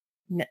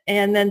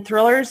then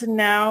thrillers, and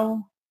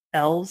now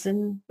elves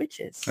and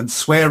witches. And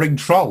swearing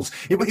trolls.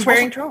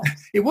 Trolls.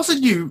 It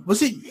wasn't you,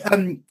 was it?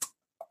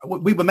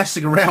 We were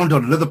messing around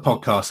on another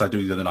podcast I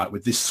do the other night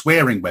with this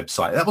swearing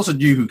website. That wasn't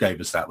you who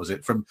gave us that, was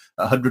it? From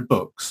 100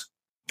 books?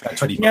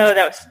 20 No,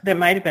 that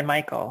might have been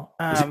Michael.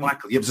 Was it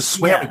Michael? Yeah, it was a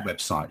swearing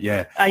website.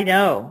 Yeah, I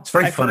know. It's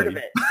very funny. Heard of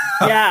it.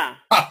 Yeah.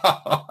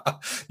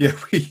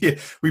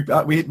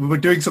 we were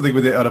doing something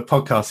with it on a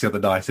podcast the other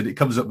night, and it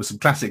comes up with some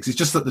classics. It's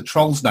just that the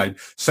troll's name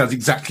sounds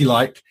exactly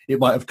like it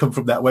might have come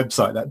from that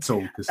website. That's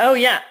all. Oh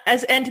yeah,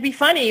 and to be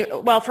funny,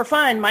 well, for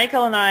fun,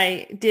 Michael and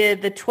I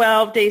did the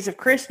 12 Days of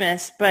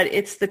Christmas, but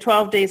it's the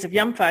 12 Days of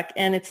Yumfuck,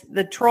 and it's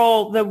the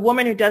troll, the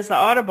woman who does the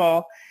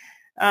Audible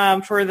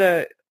for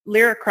the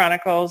Lyra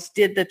Chronicles,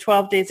 did the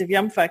 12 Days of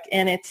Yumfuck,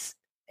 and it's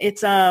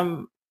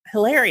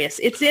hilarious.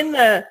 It's in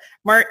the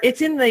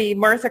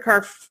Martha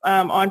Carr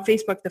on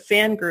Facebook, the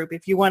fan group,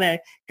 if you want to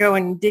go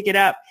and dig it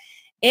up.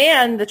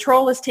 And the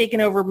troll has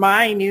taken over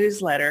my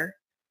newsletter,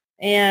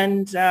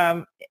 and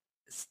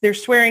they're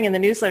swearing in the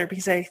newsletter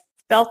because I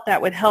felt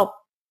that would help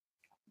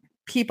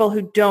people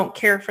who don't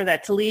care for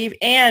that to leave,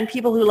 and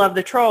people who love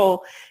the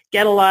troll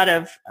get a lot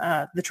of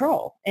the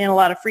troll and a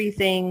lot of free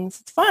things.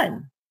 It's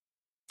fun.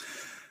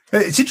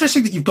 It's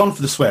interesting that you've gone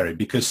for the swearing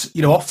because,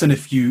 often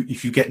if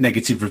you get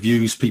negative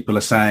reviews, people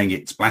are saying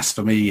it's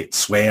blasphemy, it's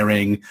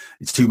swearing,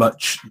 it's too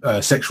much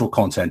sexual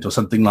content or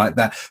something like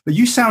that. But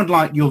you sound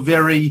like you're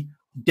very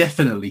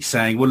definitely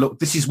saying, well, look,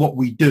 this is what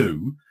we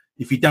do.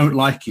 If you don't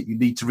like it, you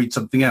need to read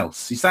something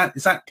else. Is that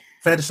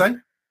fair to say?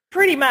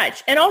 Pretty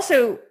much. And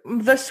also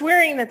the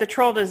swearing that the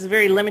troll does is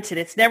very limited.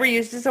 It's never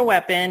used as a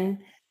weapon,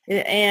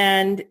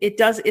 and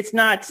it's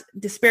not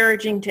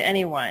disparaging to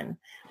anyone.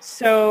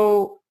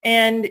 So,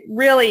 and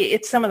really,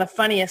 it's some of the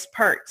funniest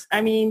parts.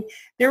 I mean,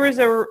 there was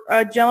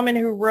a gentleman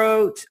who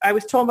wrote, I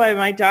was told by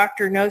my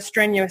doctor, no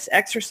strenuous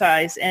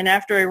exercise. And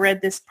after I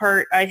read this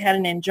part, I had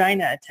an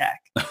angina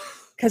attack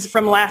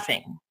from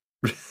laughing.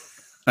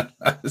 Well,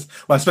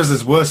 I suppose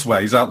there's worse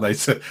ways, aren't they,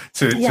 to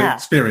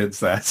experience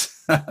that.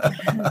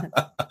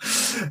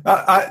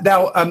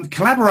 Now,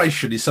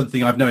 collaboration is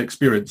something I've no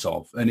experience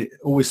of, and it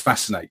always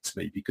fascinates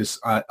me because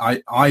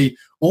I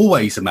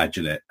always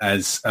imagine it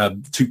as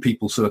two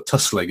people sort of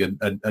tussling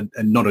and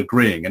not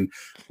agreeing. And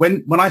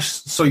when I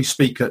saw you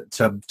speak at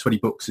 20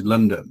 Books in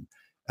London,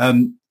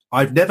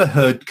 I've never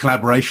heard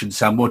collaboration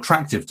sound more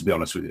attractive, to be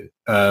honest with you,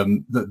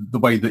 the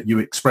way that you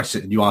express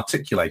it and you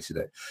articulated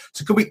it.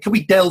 So can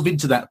we delve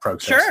into that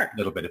process a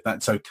little bit, if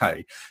that's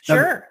okay?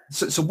 Sure.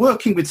 Now, so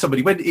working with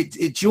somebody, when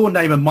it's your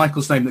name and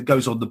Michael's name that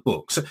goes on the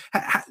book, so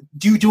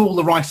do you do all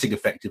the writing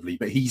effectively,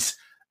 but he's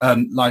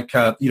coming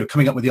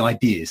up with the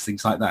ideas,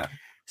 things like that?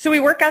 So we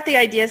work out the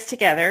ideas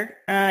together,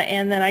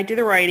 and then I do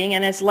the writing,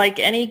 and it's like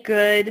any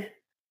good...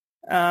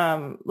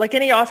 like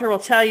any author will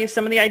tell you,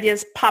 some of the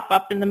ideas pop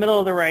up in the middle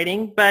of the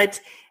writing, but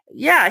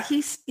yeah,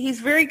 he's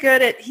very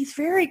good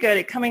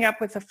at coming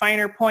up with the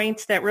finer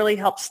points that really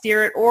help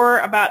steer it, or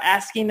about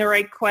asking the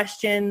right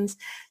questions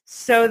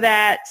so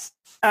that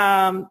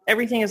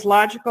everything is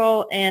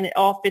logical and it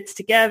all fits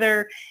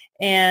together,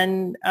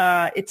 and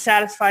it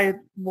satisfies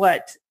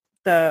what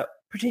the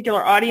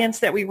particular audience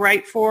that we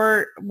write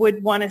for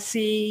would want to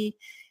see.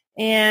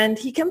 And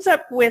he comes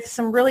up with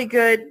some really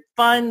good,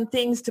 fun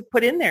things to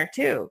put in there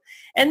too.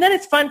 And then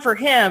it's fun for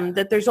him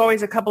that there's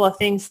always a couple of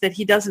things that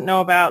he doesn't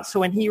know about. So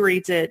when he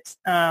reads it,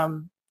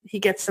 he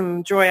gets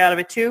some joy out of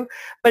it too.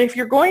 But if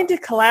you're going to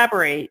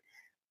collaborate,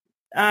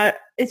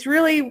 it's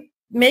really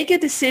make a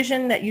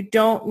decision that you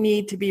don't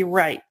need to be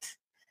right.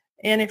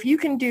 And if you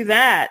can do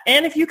that,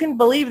 and if you can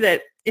believe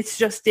that it's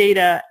just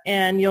data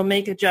and you'll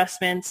make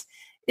adjustments,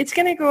 it's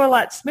going to go a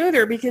lot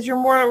smoother because you're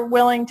more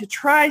willing to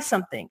try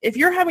something. If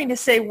you're having to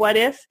say, what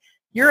if,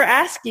 you're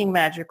asking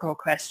magical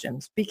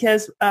questions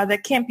because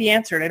that can't be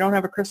answered. I don't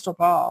have a crystal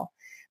ball.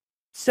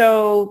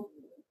 So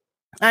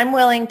I'm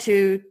willing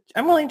to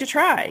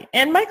try.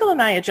 And Michael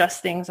and I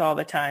adjust things all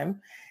the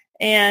time.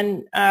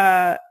 And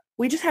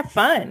we just have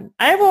fun.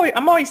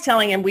 I'm always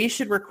telling him we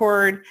should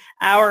record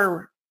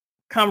our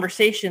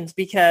conversations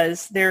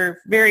because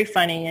they're very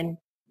funny and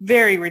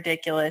very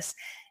ridiculous.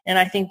 And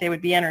I think they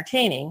would be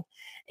entertaining.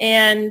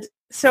 And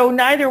so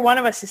neither one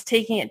of us is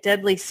taking it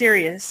deadly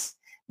serious.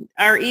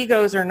 Our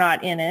egos are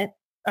not in it.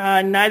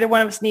 Neither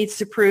one of us needs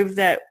to prove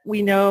that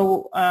we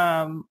know,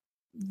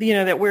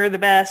 that we're the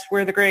best,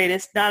 we're the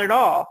greatest. Not at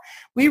all.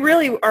 We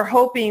really are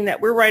hoping that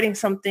we're writing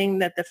something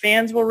that the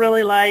fans will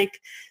really like,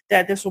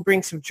 that this will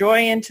bring some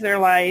joy into their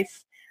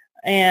life,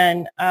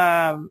 and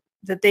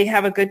that they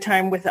have a good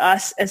time with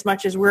us as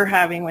much as we're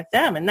having with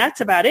them. And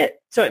that's about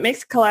it. So it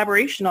makes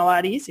collaboration a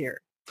lot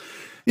easier.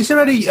 Is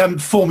there any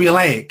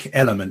formulaic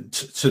element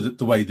to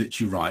the way that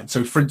you write?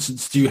 So, for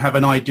instance, do you have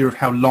an idea of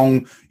how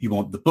long you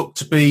want the book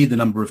to be, the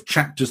number of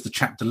chapters, the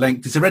chapter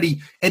length? Is there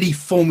any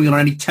formula,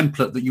 any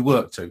template that you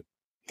work to?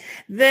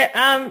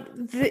 I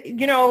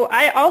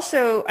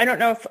don't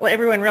know if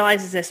everyone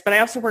realizes this, but I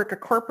also work a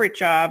corporate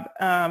job.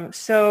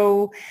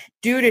 So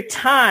due to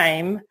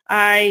time,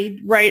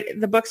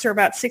 the books are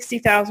about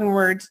 60,000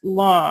 words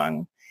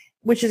long,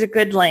 which is a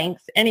good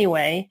length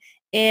anyway.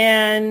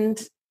 And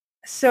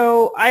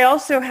so I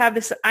also have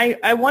this,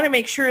 I want to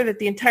make sure that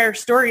the entire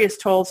story is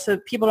told so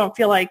people don't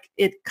feel like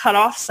it cut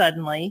off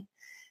suddenly.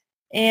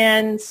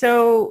 And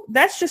so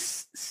that's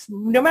just,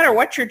 no matter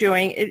what you're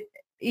doing,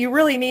 you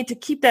really need to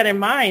keep that in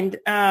mind.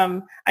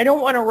 I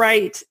don't want to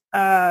write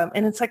an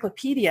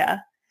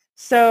encyclopedia.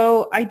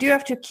 So I do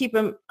have to keep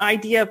an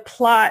idea of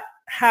plot,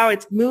 how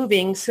it's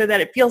moving so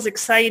that it feels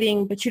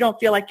exciting, but you don't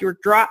feel like you're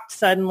dropped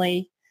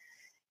suddenly.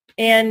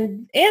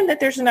 And that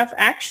there's enough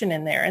action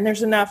in there and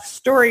there's enough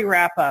story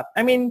wrap up.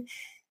 I mean,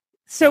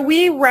 so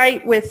we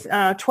write with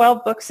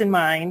 12 books in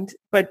mind,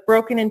 but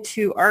broken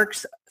into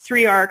arcs,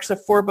 3 arcs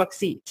of 4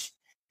 books each.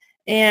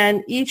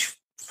 And each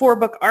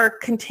 4-book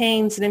arc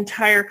contains an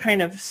entire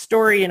kind of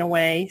story in a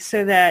way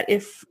so that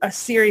if a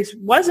series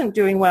wasn't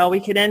doing well,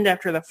 we could end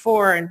after the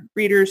 4 and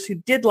readers who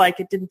did like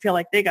it didn't feel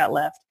like they got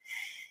left.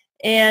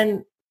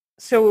 And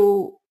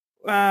so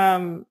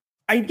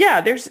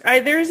there's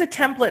a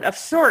template of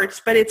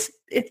sorts, but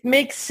it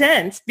makes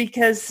sense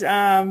because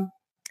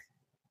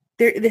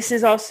this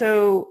is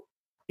also,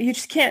 you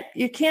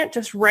can't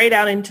just write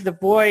out into the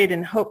void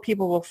and hope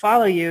people will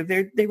follow you.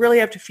 They really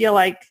have to feel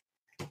like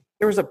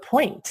there was a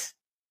point.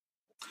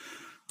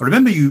 I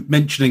remember you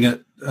mentioning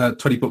at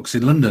 20 Books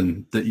in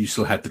London that you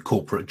still had the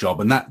corporate job,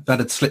 and that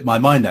had slipped my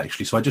mind,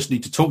 actually. So I just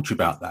need to talk to you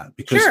about that,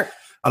 because Sure.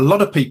 a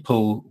lot of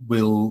people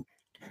will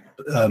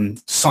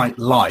cite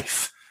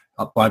life,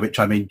 by which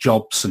I mean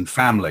jobs and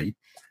family,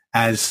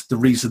 as the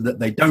reason that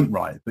they don't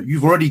write. But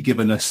you've already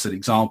given us an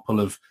example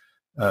of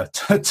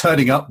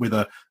turning up with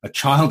a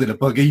child in a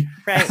buggy,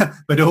 Right.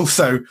 but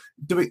also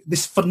doing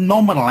this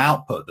phenomenal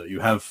output that you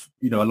have,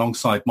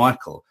 alongside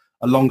Michael,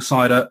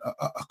 alongside a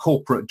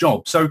corporate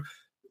job. So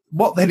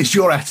what then is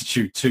your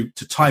attitude to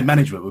time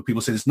management when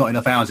people say there's not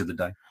enough hours in the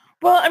day?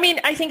 Well, I mean,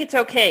 I think it's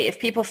okay if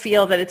people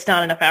feel that it's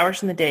not enough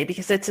hours in the day,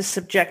 because it's a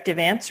subjective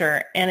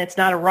answer and it's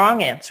not a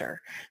wrong answer.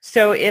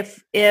 So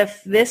if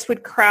this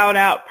would crowd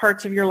out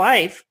parts of your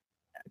life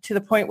to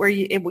the point where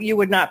you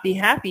would not be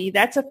happy,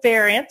 that's a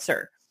fair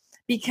answer.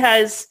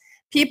 Because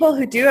people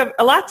who do have,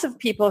 lots of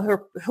people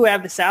who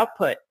have this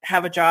output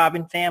have a job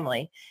and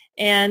family,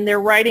 and they're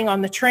writing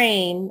on the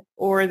train,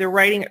 or they're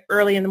writing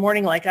early in the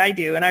morning like I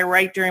do, and I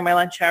write during my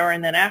lunch hour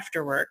and then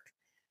after work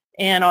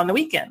and on the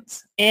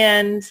weekends.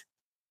 And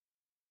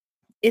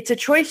it's a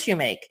choice you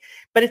make,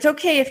 but it's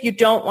okay if you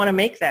don't want to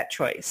make that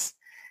choice.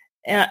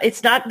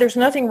 There's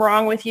nothing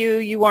wrong with you.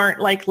 You aren't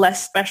like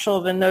less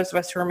special than those of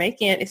us who are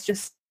making it. It's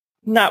just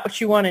not what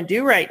you want to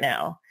do right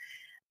now.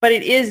 But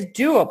it is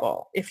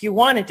doable. If you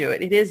want to do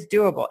it, it is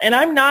doable. And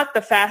I'm not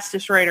the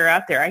fastest writer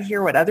out there. I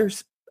hear what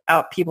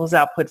people's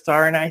outputs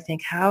are, and I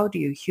think, how do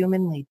you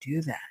humanly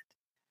do that?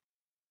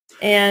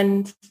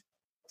 And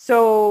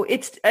so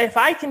if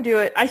I can do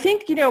it, I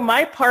think,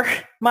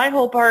 my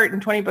whole part in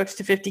 20 Books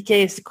to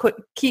 50K is to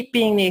keep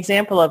being the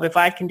example of, if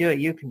I can do it,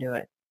 you can do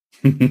it.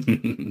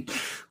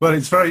 Well,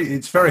 it's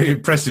very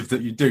impressive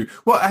that you do.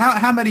 Well,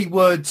 how many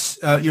words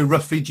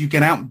roughly do you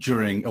get out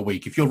during a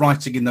week if you're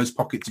writing in those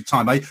pockets of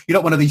time? You're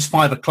not one of these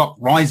 5 o'clock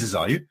risers,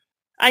 are you?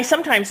 I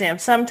sometimes am.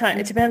 Sometimes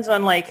it depends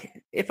on,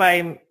 like, if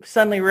I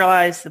suddenly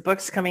realize the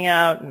book's coming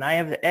out and I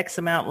have the X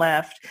amount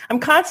left. I'm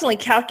constantly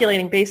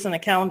calculating based on the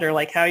calendar,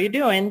 like, how are you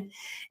doing?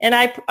 And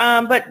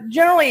but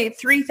generally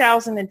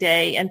 3,000 a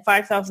day and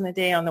 5,000 a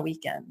day on the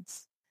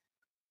weekends.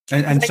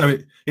 And so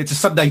it's a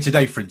Sunday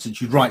today, for instance,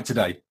 you'd write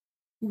today.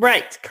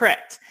 Right,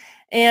 correct.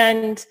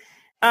 And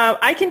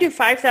I can do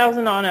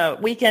 5,000 on a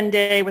weekend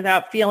day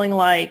without feeling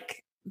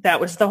like that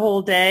was the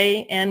whole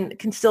day, and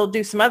can still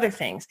do some other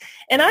things.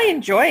 And I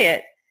enjoy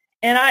it.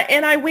 And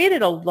I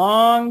waited a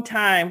long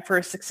time for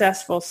a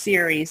successful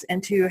series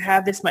and to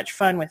have this much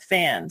fun with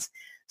fans.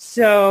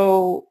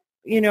 So,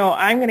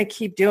 I'm going to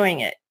keep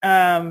doing it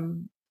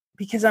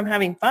because I'm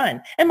having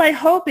fun. And my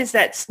hope is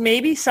that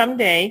maybe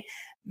someday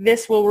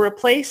this will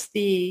replace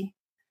the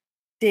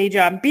day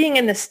job. Being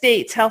in the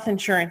States, health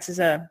insurance is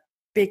a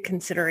big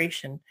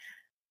consideration.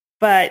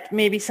 But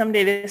maybe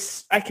someday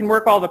I can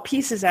work all the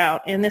pieces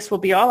out and this will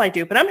be all I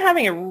do. But I'm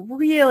having a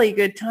really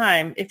good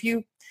time. If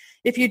you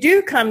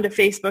do come to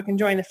Facebook and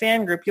join the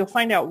fan group, you'll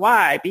find out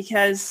why.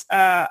 Because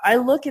I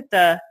look at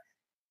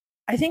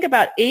I think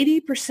about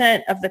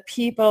 80% of the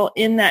people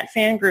in that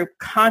fan group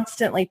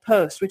constantly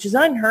post, which is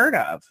unheard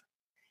of.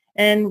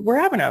 And we're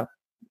having a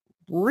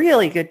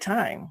really good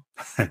time.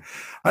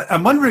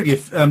 I'm wondering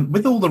if,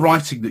 with all the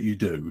writing that you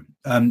do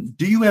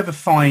you ever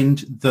find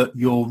that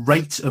your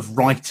rate of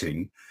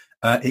writing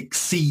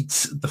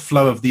exceeds the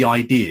flow of the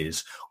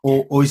ideas,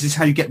 or is this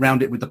how you get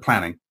around it with the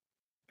planning?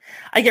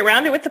 I get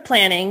around it with the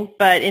planning,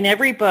 but in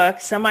every book,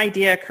 some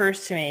idea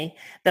occurs to me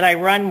that I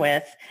run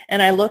with,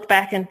 and I look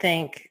back and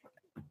think,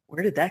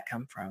 where did that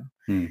come from?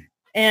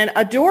 And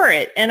adore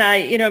it. And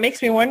it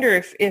makes me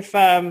wonder if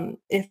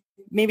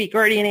maybe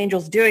guardian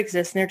angels do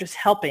exist and they're just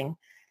helping.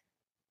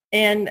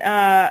 And,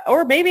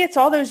 or maybe it's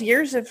all those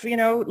years of,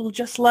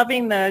 just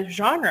loving the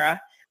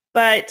genre.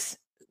 But,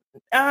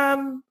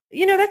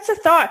 that's a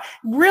thought.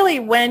 Really,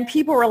 when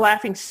people were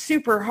laughing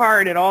super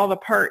hard at all the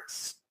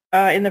parts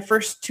in the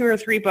first 2 or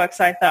 3 books,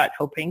 I thought,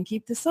 hope I can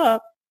keep this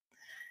up.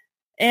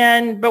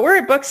 But we're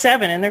at book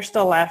 7 and they're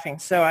still laughing.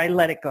 So I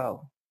let it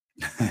go.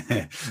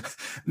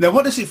 Now,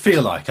 what does it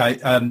feel like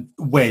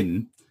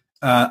when,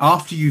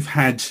 after you've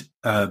had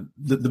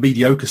the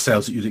mediocre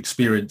sales that you'd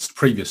experienced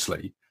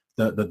previously,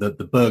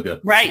 the burger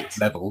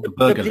level, the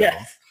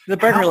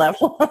burger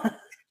level.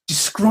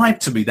 Describe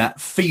to me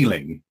that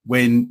feeling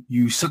when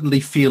you suddenly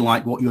feel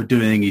like what you're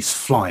doing is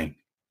flying.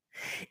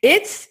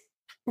 It's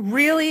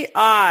really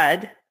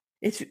odd.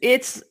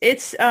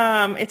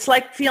 It's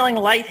like feeling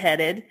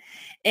lightheaded.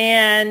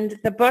 And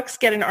the books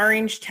get an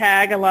orange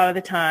tag a lot of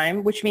the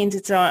time, which means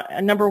it's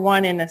a number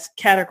 1 in a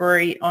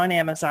category on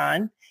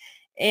Amazon.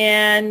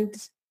 And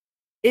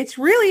it's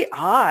really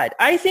odd.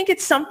 I think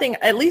it's something,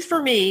 at least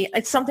for me,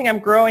 it's something I'm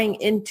growing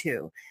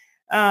into.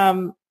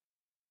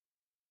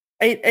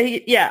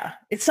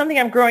 It's something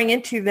I'm growing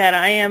into, that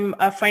I am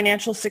a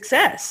financial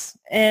success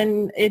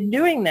and in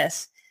doing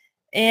this.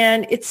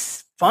 And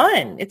it's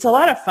fun. It's a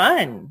lot of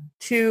fun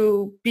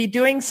to be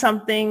doing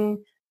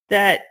something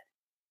that's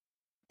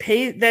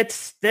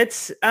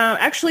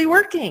actually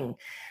working.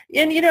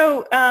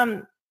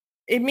 And,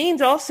 it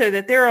means also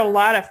that there are a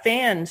lot of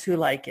fans who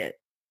like it.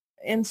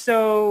 And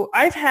so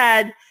I've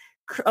had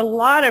a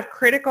lot of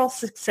critical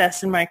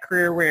success in my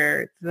career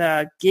where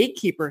the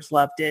gatekeepers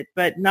loved it,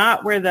 but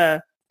not where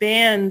the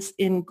fans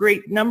in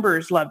great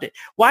numbers loved it.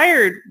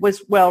 Wired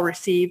was well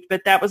received,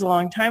 but that was a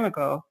long time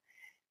ago.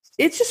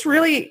 It's just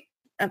really,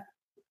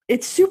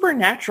 it's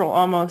supernatural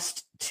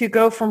almost to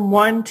go from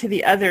one to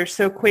the other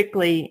so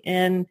quickly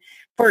and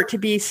for it to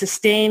be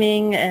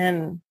sustaining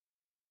and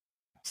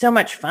so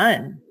much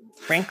fun,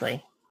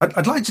 frankly.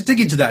 I'd like to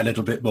dig into that a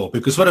little bit more,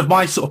 because one of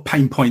my sort of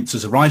pain points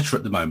as a writer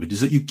at the moment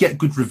is that you get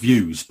good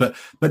reviews, but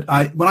when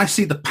I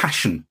see the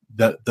passion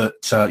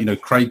that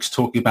Craig's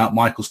talking about,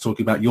 Michael's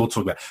talking about, you're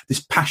talking about, this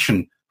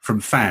passion from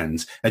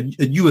fans, and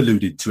you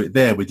alluded to it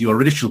there with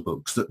your initial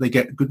books, that they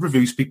get good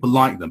reviews, people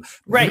like them.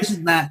 Right.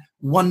 Isn't that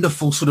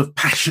wonderful sort of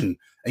passion,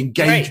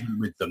 engagement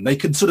with them? They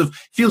can sort of,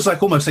 feels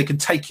like almost they can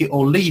take it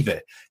or leave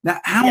it. Now,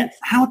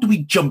 how do we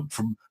jump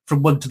from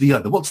one to the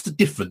other? What's the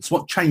difference?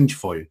 What changed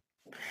for you?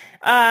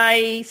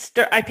 I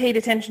paid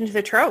attention to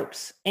the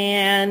tropes,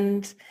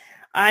 and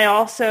I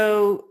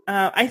also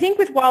I think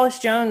with Wallace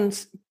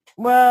Jones,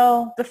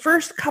 well, the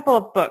first couple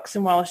of books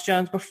in Wallace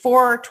Jones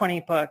before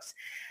 20 books,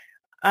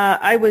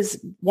 I was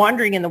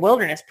wandering in the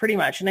wilderness pretty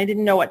much, and I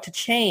didn't know what to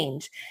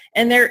change.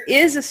 And there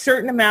is a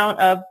certain amount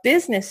of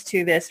business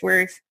to this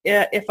where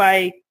if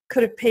I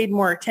could have paid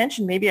more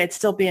attention, maybe I'd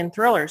still be in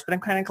thrillers, but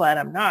I'm kind of glad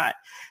I'm not.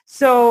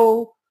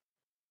 So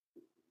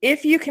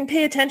if you can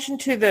pay attention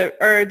to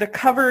the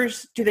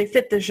covers, do they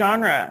fit the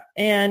genre?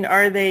 And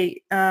are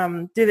they,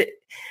 the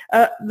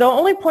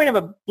only point of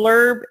a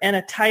blurb and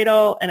a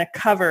title and a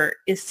cover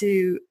is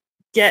to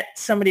get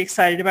somebody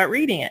excited about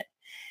reading it.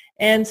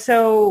 And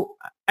so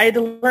I had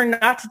to learn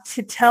not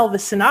to tell the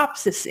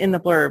synopsis in the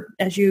blurb,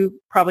 as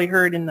you probably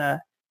heard in the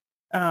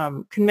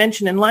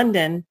convention in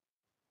London.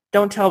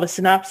 Don't tell the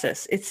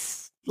synopsis.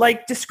 It's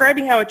like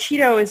describing how a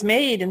Cheeto is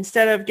made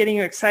instead of getting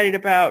you excited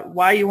about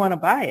why you want to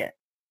buy it.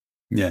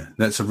 Yeah,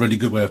 that's a really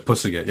good way of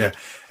putting it. Yeah.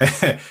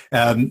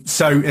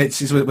 So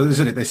it's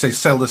isn't it? They say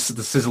sell the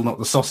sizzle, not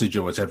the sausage,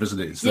 or whatever, isn't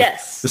it?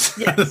 Yes.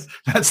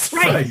 That's the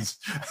right. phrase.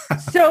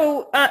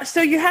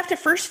 So you have to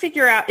first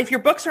figure out, if your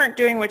books aren't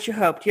doing what you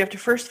hoped, you have to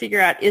first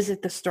figure out, is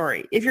it the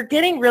story? If you're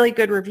getting really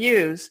good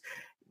reviews,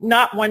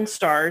 not 1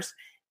 stars,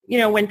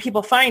 when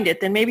people find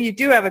it, then maybe you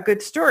do have a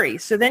good story.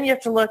 So then you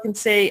have to look and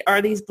say, are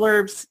these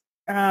blurbs,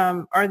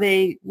 are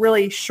they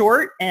really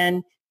short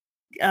and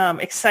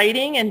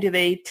exciting, and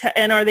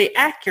and are they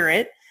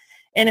accurate?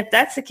 And if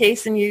that's the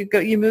case, then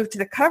you move to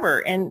the cover,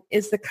 and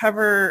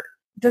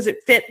does it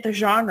fit the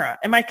genre?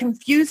 Am I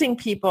confusing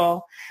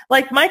people?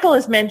 Like Michael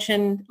has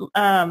mentioned,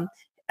 I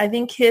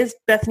think his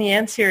Bethany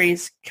Ann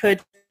series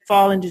could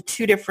fall into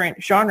 2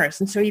 different genres,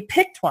 and so he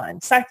picked one,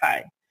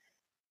 sci-fi.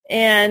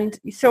 And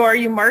so are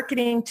you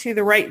marketing to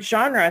the right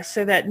genre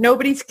so that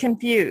nobody's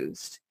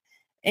confused?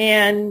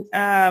 And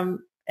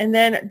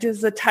then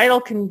does the title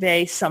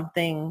convey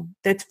something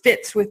that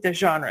fits with the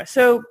genre?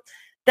 So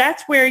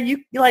that's where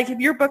if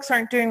your books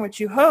aren't doing what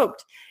you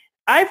hoped,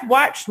 I've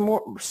watched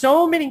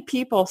so many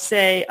people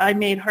say, I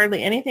made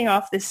hardly anything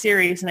off this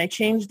series and I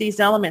changed these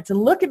elements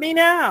and look at me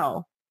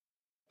now.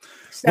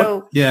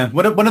 So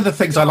one of the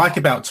things I like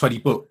about 20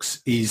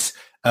 books is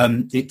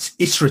it's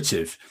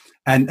iterative.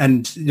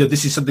 And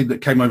this is something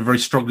that came over very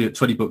strongly at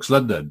 20 Books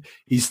London,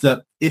 is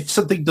that if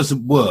something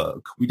doesn't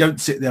work, we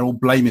don't sit there all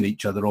blaming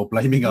each other or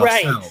blaming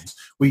ourselves.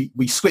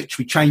 We switch,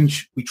 we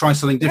change, we try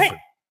something different.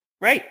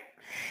 Right.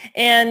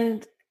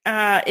 And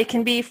it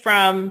can be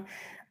from,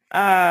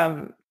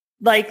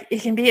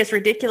 it can be as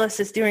ridiculous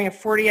as doing a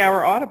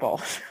 40-hour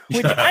Audible,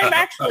 which I'm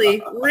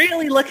actually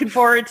really looking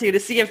forward to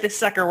see if this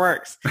sucker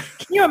works.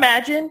 Can you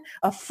imagine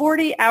a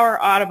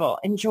 40-hour Audible?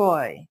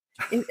 Enjoy.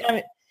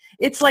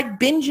 It's like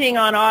binging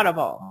on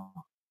Audible.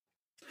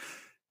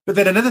 But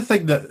then another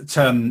thing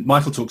that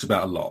Michael talks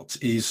about a lot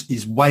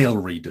is whale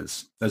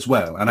readers as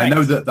well. And I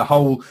know that the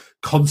whole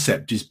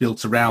concept is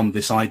built around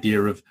this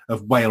idea of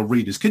whale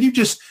readers. Can you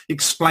just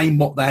explain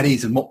what that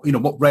is and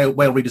what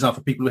whale readers are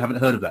for people who haven't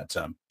heard of that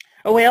term?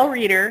 A whale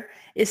reader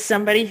is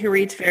somebody who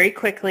reads very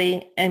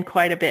quickly and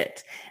quite a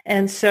bit.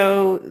 And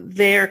so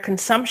their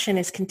consumption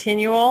is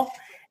continual,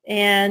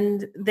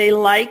 and they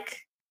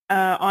like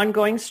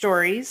ongoing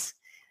stories.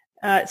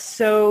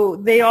 So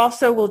they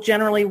also will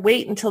generally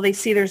wait until they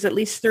see there's at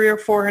least 3 or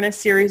 4 in a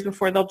series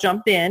before they'll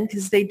jump in,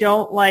 because they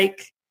don't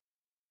like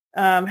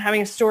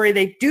having a story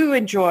they do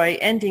enjoy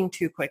ending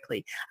too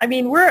quickly. I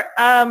mean, we're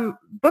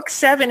book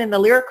 7 in the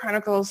Lyric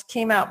Chronicles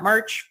came out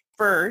March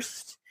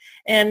 1st,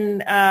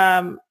 and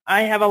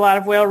I have a lot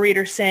of whale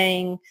readers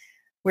saying,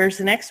 where's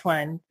the next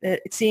one?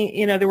 There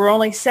were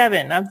only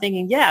 7. I'm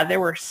thinking, yeah, there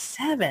were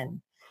 7.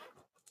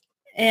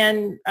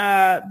 And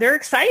they're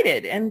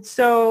excited. And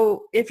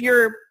so if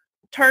you're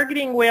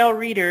targeting whale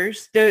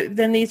readers,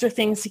 then these are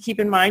things to keep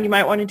in mind. You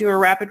might want to do a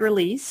rapid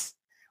release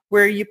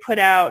where you put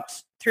out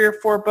 3 or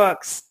 4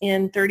 books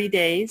in 30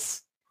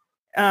 days,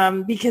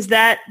 because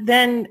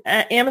then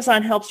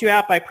Amazon helps you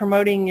out by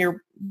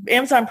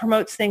Amazon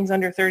promotes things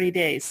under 30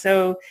 days.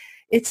 So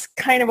it's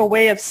kind of a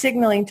way of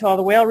signaling to all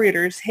the whale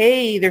readers,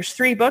 hey, there's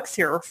 3 books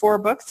here or 4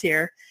 books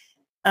here.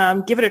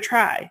 Give it a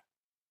try.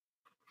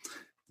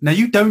 Now,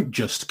 you don't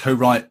just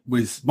co-write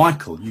with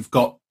Michael. You've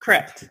got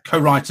Correct.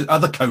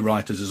 other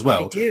co-writers as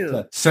well. I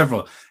do.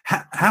 Several.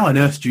 How on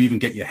earth do you even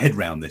get your head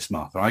around this,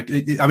 Martha?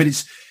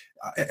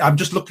 I'm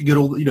just looking at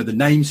all the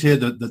names here,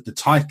 the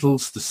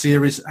titles, the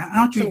series.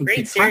 How do you even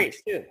keep track? Great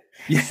series too.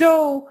 Yeah.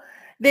 So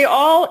they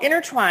all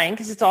intertwine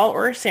because it's all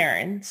Urs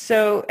Saren.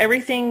 So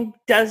everything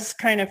does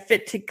kind of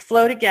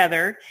flow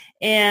together.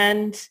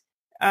 And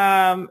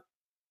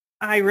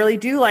I really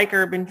do like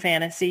urban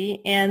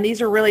fantasy, and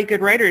these are really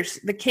good writers.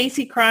 The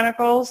Casey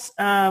Chronicles,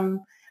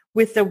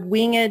 with the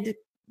winged,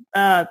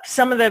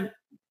 some of the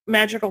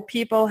magical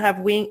people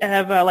have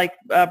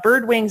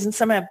bird wings, and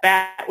some have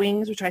bat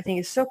wings, which I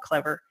think is so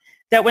clever.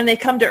 That when they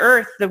come to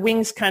Earth, the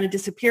wings kind of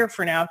disappear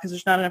for now because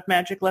there's not enough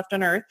magic left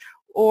on Earth.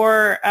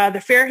 Or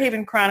the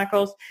Fairhaven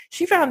Chronicles,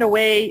 she found a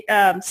way,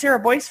 Sarah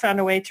Boyce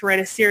found a way to write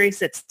a series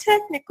that's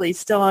technically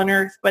still on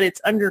Earth, but it's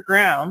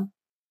underground.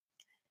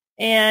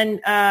 And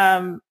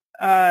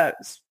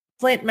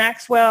Flint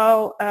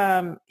Maxwell,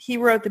 he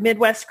wrote the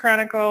Midwest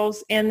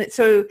Chronicles. And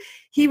so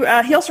he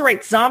also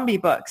writes zombie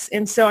books.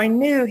 And so I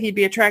knew he'd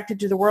be attracted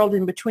to the world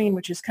in between,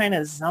 which is kind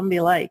of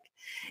zombie-like.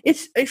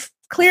 It's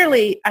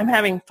clearly I'm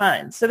having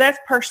fun. So that's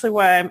partially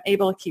why I'm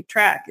able to keep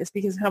track, is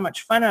because of how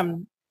much fun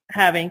I'm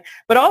having.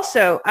 But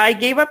also, I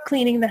gave up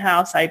cleaning the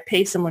house. I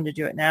pay someone to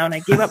do it now. And I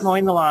gave up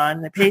mowing the lawn.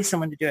 And I pay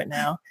someone to do it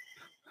now.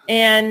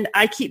 And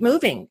I keep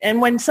moving.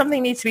 And when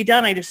something needs to be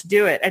done, I just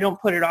do it. I don't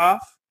put it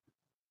off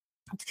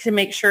to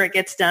make sure it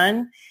gets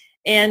done.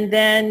 And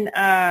then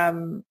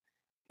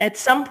at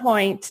some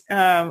point,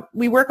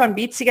 we work on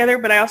beats together.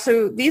 But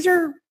these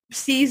are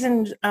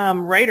seasoned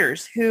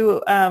writers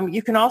who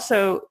you can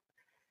also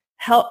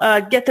help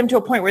get them to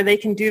a point where they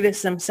can do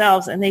this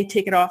themselves, and they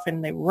take it off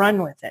and they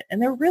run with it,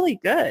 and they're really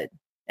good.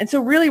 And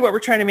so really what we're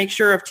trying to make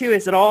sure of too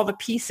is that all the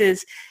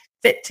pieces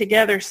fit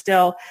together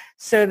still,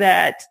 so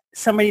that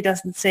somebody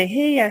doesn't say,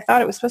 hey, I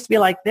thought it was supposed to be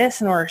like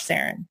this in Urs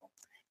Saren.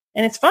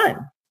 And it's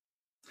fun.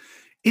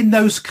 In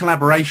those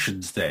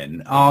collaborations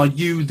then, are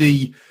you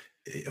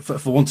for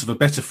want of a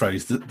better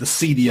phrase, the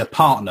senior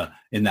partner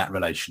in that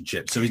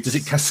relationship? So does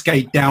it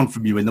cascade down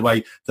from you in the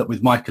way that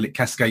with Michael it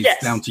cascades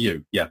down to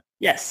you? Yeah.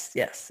 Yes,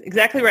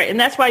 exactly right. And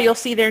that's why you'll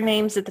see their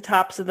names at the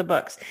tops of the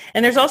books.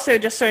 And there's also,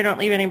 just so I don't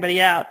leave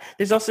anybody out,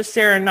 there's also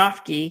Sarah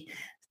Nofke,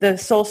 the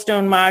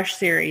Soulstone Maj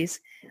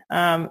series.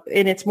 And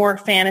it's more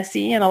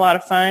fantasy and a lot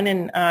of fun.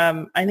 And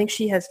I think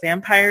she has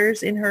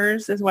vampires in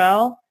hers as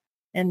well,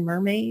 and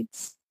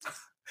mermaids.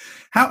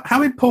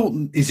 How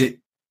important is it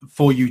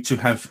for you to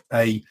have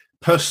a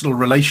personal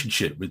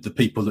relationship with the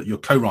people that you're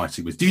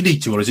co-writing with? Do you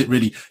need to, or is it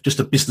really just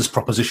a business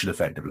proposition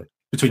effectively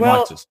between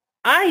writers?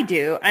 I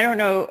do. I don't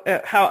know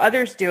how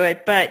others do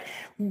it, but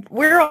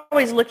we're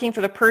always looking for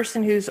the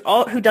person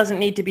who doesn't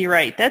need to be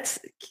right.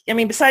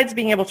 Besides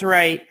being able to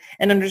write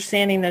and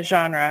understanding the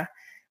genre,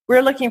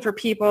 we're looking for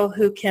people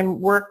who can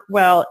work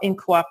well in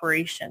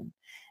cooperation.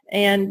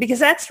 And because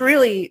that's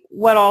really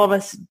what all of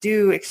us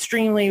do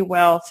extremely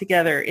well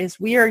together, is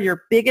we are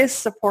your biggest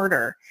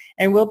supporter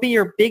and we'll be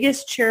your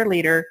biggest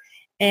cheerleader.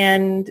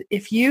 And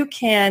if you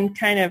can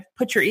kind of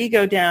put your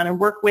ego down and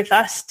work with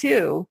us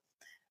too,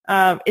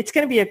 it's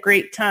going to be a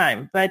great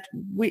time. But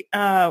we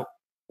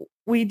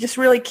just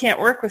really can't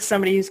work with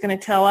somebody who's going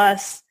to tell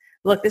us,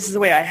 look, this is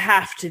the way I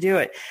have to do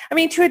it. I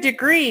mean, to a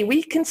degree,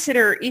 we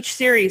consider each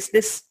series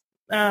this,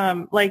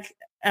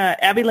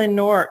 Abby Lynn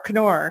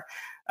Knorr,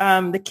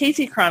 the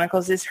Casey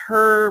Chronicles is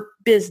her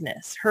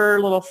business, her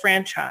little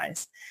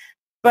franchise.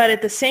 But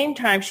at the same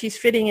time, she's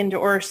fitting into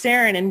Urs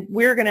Saren, and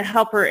we're going to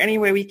help her any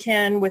way we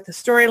can with the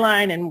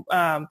storyline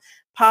and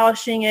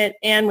polishing it,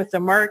 and with the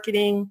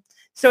marketing.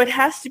 So it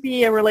has to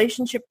be a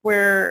relationship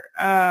where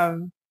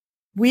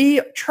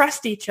we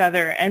trust each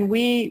other, and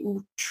we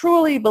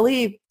truly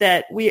believe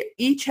that we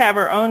each have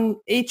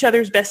each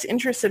other's best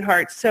interests at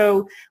heart.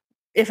 So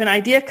if an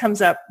idea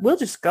comes up, we'll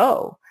just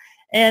go.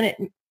 And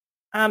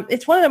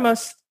it's one of the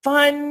most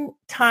fun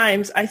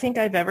times I think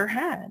I've ever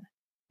had.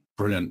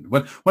 Brilliant.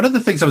 Well, one of the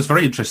things I was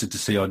very interested to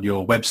see on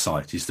your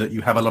website is that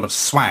you have a lot of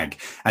swag,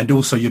 and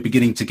also you're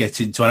beginning to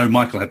get into, I know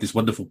Michael had this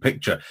wonderful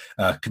picture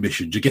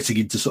commissioned, you're getting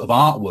into sort of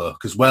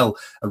artwork as well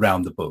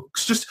around the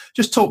books.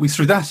 Just talk me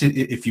through that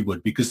if you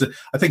would, because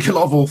I think a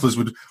lot of authors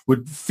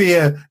would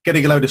fear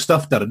getting a load of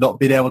stuff done and not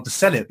being able to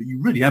sell it, but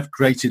you really have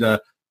created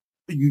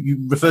you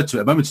referred to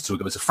it a moment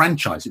ago as a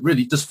franchise. It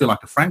really does feel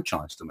like a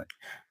franchise to me.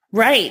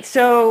 Right.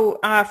 So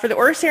for the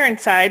Urs Saren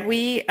side,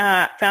 we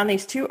found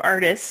these two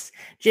artists,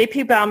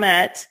 J.P.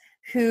 Baumet,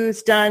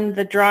 who's done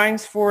the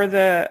drawings for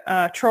the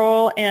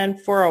troll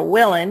and for a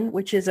Willen,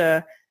 which is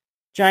a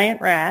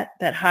giant rat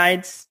that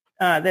hides,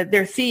 that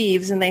they're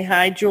thieves and they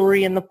hide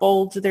jewelry in the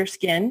folds of their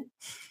skin.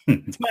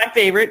 It's my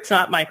favorite. It's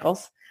not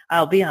Michael's,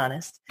 I'll be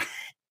honest.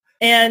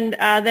 And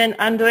then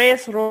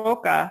Andres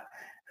Roca,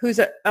 who's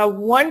a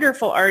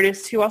wonderful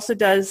artist who also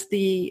does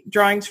the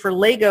drawings for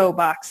Lego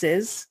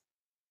boxes.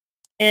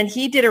 And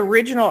he did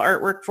original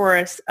artwork for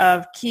us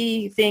of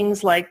key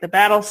things like the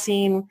battle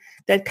scene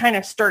that kind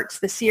of starts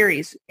the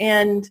series.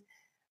 And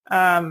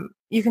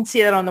you can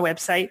see that on the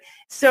website.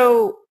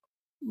 So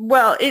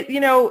Well,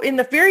 in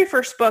the very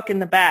first book in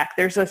the back,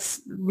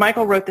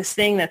 Michael wrote this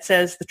thing that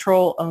says the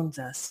troll owns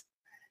us.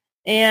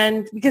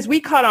 And because we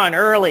caught on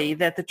early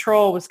that the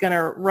troll was going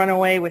to run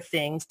away with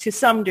things to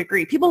some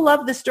degree. People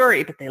love the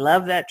story, but they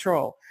love that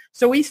troll.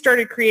 So we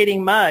started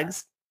creating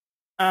mugs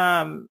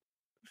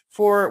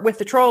with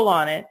the troll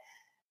on it,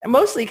 and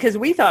mostly because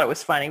we thought it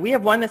was funny. We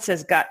have one that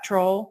says "Got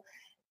Troll,"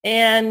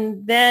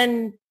 and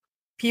then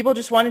people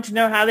just wanted to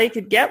know how they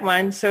could get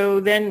one. So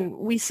then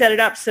we set it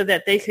up so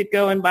that they could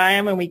go and buy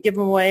them, and we give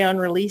them away on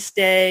release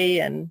day,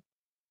 and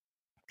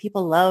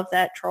people love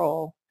that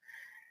troll.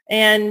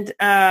 And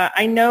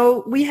I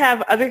know we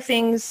have other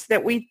things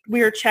that we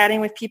are chatting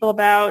with people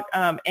about,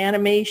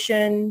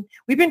 animation.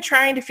 We've been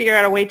trying to figure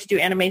out a way to do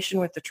animation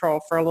with the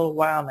troll for a little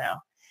while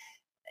now.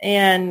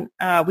 And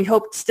we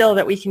hope still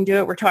that we can do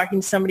it. We're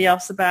talking to somebody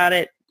else about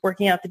it,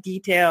 working out the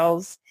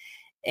details.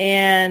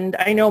 And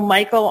I know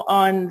Michael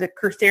on the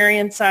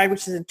Kurtherian side,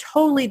 which is a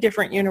totally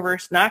different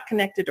universe, not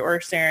connected to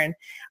Orosaren.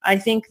 I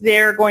think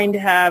they're going to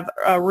have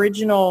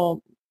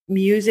original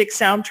music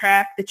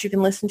soundtrack that you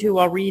can listen to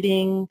while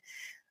reading.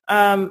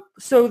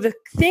 So the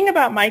thing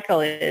about Michael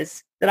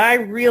is that I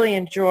really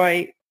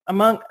enjoy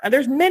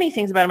there's many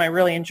things about him I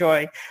really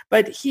enjoy,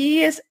 but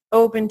he is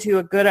open to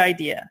a good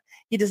idea.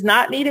 He does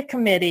not need a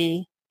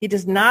committee. He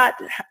does not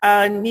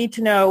need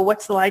to know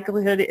what's the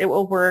likelihood it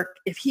will work.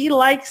 If he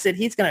likes it,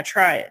 he's going to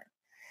try it.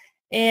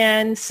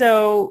 And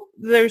so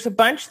there's a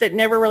bunch that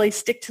never really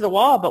stick to the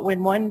wall, but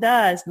when one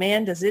does,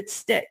 man, does it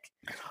stick.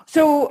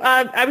 So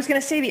I was going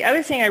to say the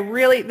other thing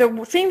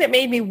the thing that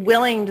made me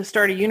willing to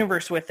start a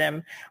universe with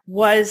him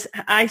was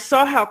I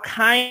saw how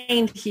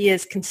kind he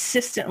is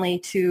consistently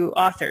to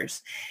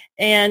authors.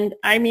 And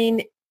I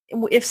mean,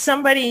 if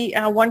somebody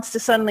wants to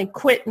suddenly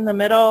quit in the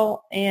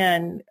middle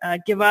and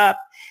give up,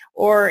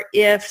 or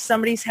if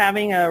somebody's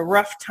having a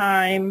rough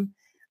time,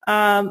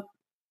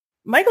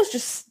 Michael's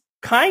just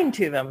kind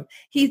to them.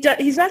 He's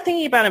not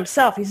thinking about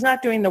himself. He's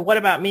not doing the what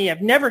about me.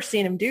 I've never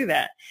seen him do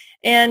that.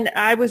 And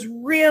I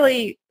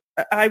really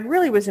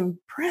was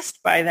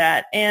impressed by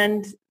that.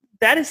 And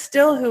that is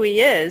still who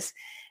he is.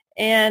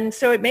 And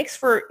so it makes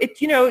for it,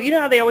 you know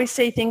how they always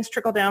say things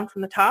trickle down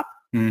from the top?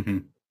 Mm-hmm.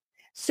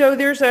 So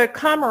there's a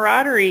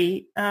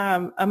camaraderie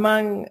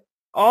among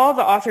all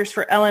the authors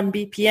for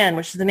LMBPN,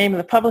 which is the name of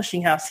the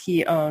publishing house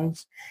he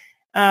owns,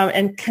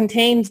 and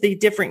contains the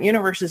different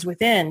universes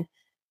within.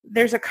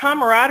 There's a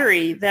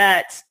camaraderie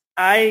that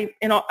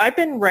I've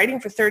been writing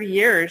for 30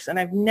 years, and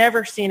I've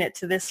never seen it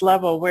to this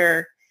level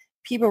where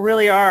people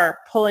really are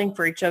pulling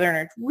for each other and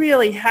are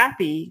really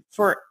happy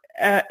for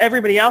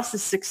everybody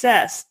else's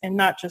success and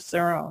not just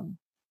their own.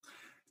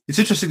 It's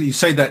interesting that you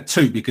say that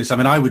too, because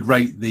I would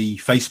rate the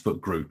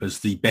Facebook group as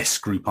the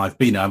best group I've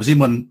been in. I was in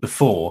one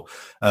before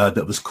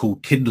that was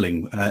called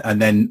Kindling,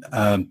 and then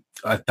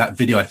that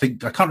video, I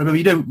can't remember,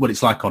 you know what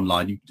it's like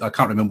online. I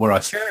can't remember where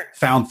I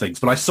found things,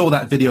 but I saw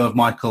that video of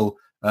Michael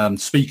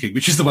speaking,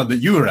 which is the one that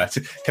you were at,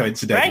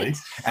 coincidentally. Right.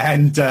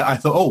 And I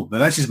thought, oh,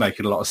 this is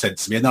making a lot of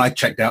sense to me. And then I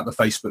checked out the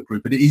Facebook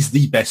group, and it is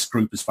the best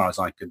group as far as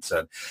I'm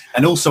concerned.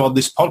 And also on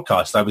this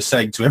podcast, I was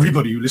saying to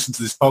everybody who listens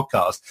to this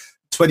podcast,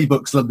 20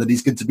 Books London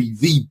is going to be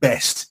the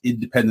best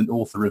independent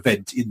author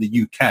event in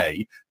the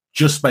UK.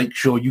 Just make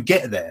sure you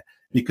get there,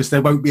 because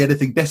there won't be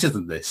anything better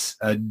than this.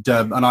 And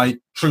I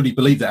truly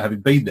believe that, having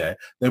been there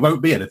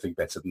won't be anything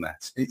better than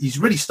that. He's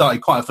really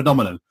started quite a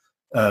phenomenon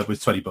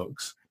with 20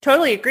 Books.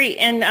 Totally agree.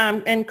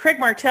 And Craig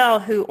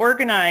Martell, who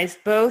organized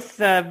both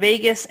the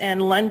Vegas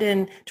and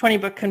London 20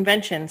 Book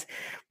conventions,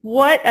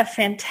 what a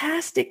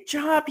fantastic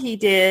job he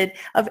did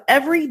of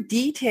every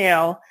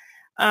detail.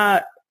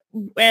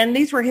 And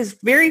these were his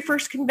very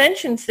first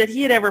conventions that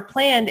he had ever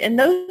planned. And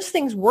those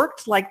things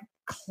worked like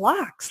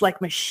clocks, like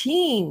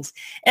machines.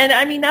 And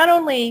I mean, not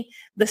only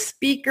the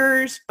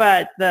speakers,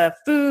 but the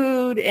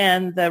food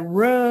and the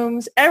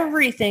rooms,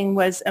 everything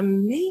was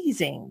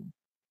amazing.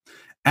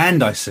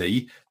 And I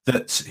see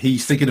that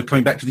he's thinking of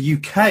coming back to the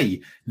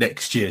UK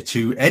next year,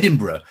 to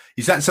Edinburgh.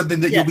 Is that something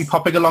that you'll be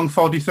popping along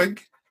for, do you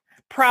think?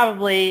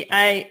 Probably.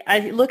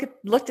 I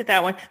looked at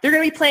that one. They're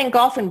going to be playing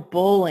golf and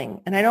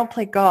bowling, and I don't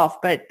play golf,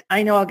 but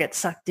I know I'll get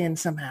sucked in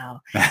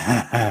somehow.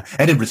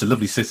 Edinburgh's a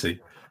lovely city.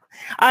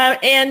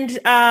 And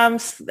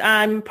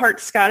I'm part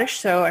Scottish,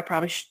 so I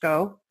probably should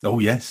go. Oh,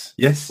 yes.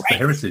 Yes, right. The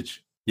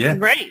heritage. Yeah.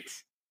 Right.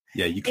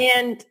 Yeah, you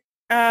can.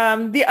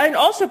 And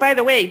also, by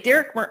the way,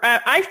 Derek,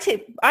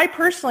 I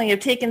personally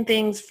have taken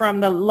things from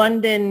the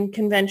London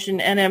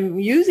convention and am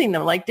using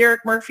them, like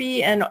Derek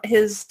Murphy and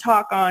his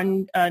talk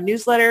on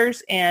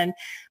newsletters and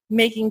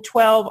making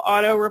 12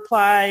 auto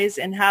replies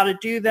and how to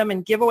do them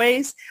and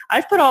giveaways.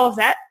 I've put all of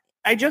that.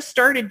 I just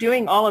started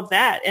doing all of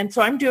that. And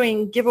so I'm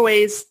doing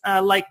giveaways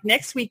like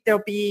next week.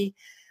 There'll be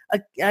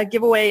a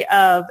giveaway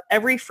of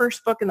every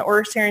first book in the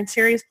Orosaren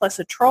series plus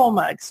a troll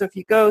mug. So if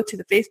you go to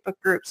the Facebook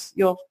groups,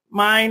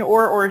 mine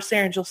or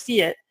Orosaren's, you'll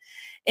see it.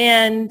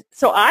 And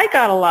so I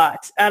got a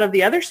lot out of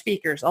the other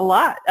speakers, a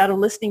lot out of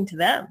listening to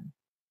them.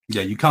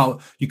 Yeah, you can't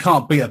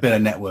beat a bit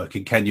of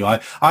networking, can you?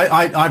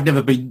 I've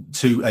never been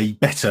to a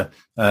better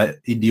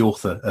indie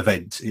author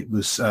event. It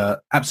was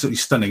absolutely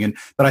stunning,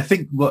 but I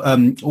think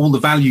all the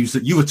values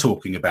that you were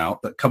talking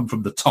about that come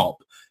from the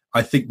top,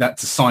 I think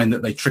that's a sign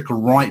that they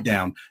trickle right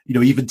down,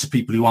 even to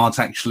people who aren't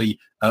actually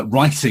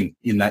writing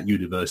in that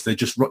universe. They're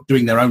just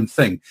doing their own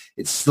thing.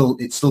 It still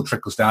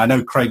trickles down. I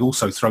know Craig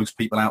also throws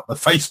people out the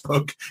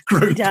Facebook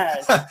group. He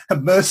does.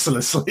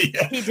 Mercilessly.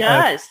 He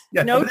does.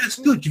 Yeah, no, but that's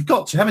good. You've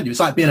got to, haven't you? It's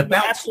like being a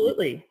bouncer.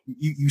 Absolutely.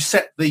 You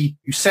set the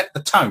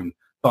tone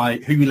by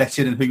who you let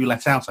in and who you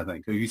let out, I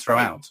think, who you throw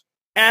out.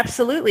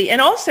 Absolutely.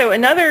 And also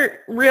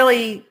another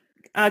really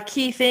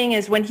key thing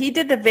is when he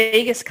did the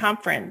Vegas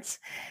conference,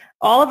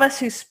 all of us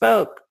who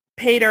spoke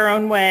paid our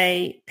own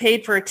way,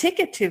 paid for a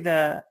ticket to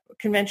the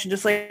convention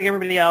just like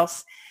everybody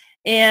else,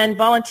 and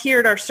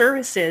volunteered our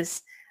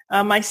services.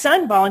 My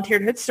son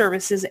volunteered his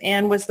services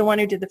and was the one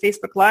who did the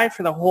Facebook Live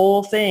for the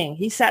whole thing.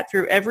 He sat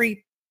through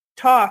every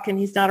talk, and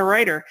he's not a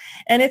writer.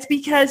 And it's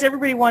because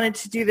everybody wanted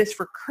to do this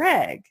for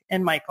Craig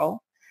and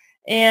Michael.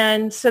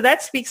 And so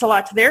that speaks a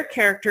lot to their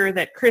character,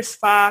 that Chris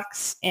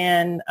Fox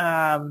and,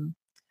 I'm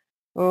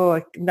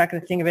not going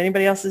to think of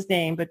anybody else's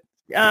name, but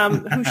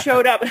who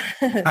showed up,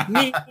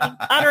 me,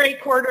 Honoré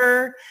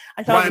Corder,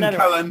 I thought Brian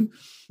Cohen.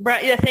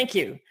 Yeah, thank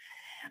you.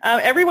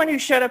 Everyone who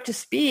showed up to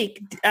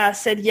speak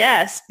said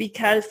yes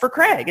because for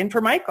Craig and for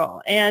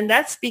Michael. And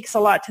that speaks a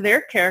lot to their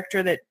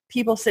character, that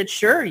people said,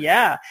 sure,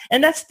 yeah.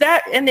 And that's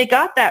that. And they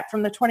got that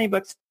from the 20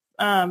 Books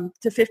to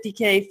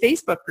 50K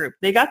Facebook group.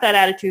 They got that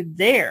attitude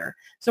there.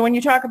 So when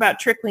you talk about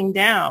trickling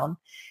down,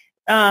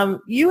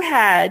 you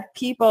had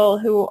people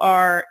who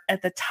are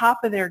at the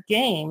top of their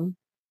game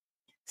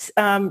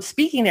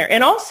speaking there.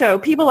 And also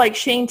people like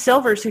Shane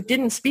Silvers, who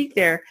didn't speak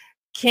there,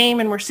 came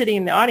and were sitting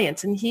in the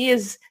audience. And he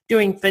is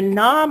doing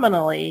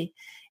phenomenally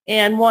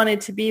and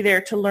wanted to be there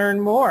to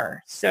learn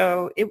more.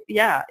 So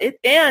nobody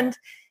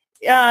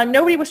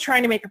was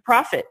trying to make a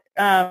profit.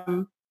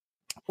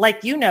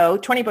 Like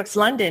 20 Books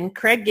London,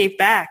 Craig gave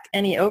back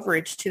any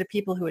overage to the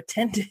people who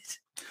attended.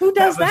 Who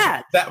does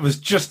that? That was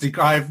just,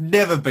 I've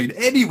never been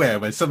anywhere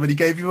where somebody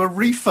gave you a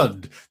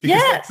refund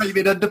because they came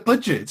in under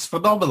budget. It's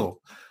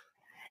phenomenal.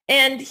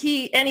 And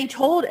he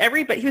told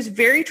everybody, he was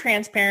very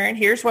transparent.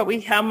 Here's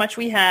how much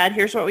we had.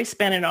 Here's what we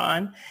spent it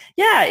on.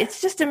 Yeah, it's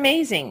just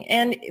amazing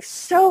and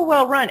so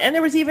well run. And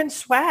there was even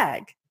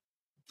swag.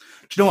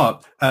 Do you know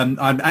what?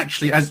 I'm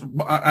actually,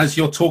 as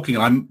you're talking,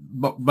 I'm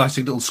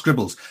writing little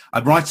scribbles.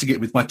 I'm writing it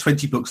with my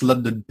 20 Books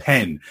London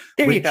pen.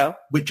 You go.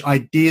 Which I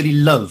dearly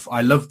love.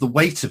 I love the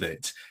weight of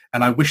it.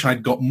 And I wish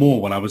I'd got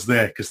more when I was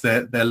there because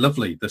they're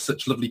lovely. They're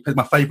such lovely pens.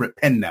 My favourite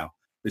pen now.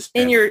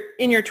 In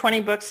your 20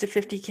 Books to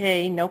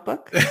 50K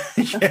notebook? Yeah,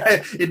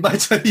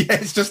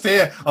 it's just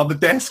here on the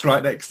desk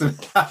right next to me.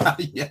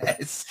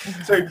 Yes.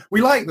 So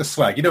we like the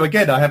swag.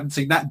 Again, I haven't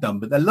seen that done,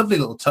 but they're lovely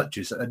little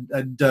touches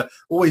and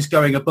always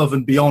going above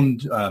and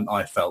beyond,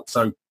 I felt.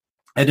 So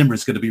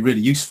Edinburgh's going to be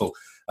really useful.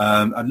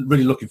 I'm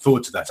really looking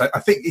forward to that. I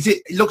think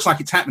it looks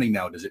like it's happening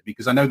now, does it?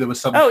 Because I know there was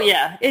some. Oh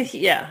yeah,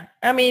 yeah.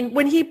 I mean,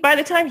 by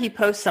the time he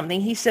posts something,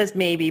 he says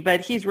maybe,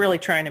 but he's really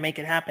trying to make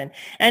it happen.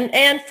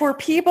 And for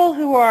people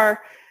who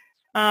are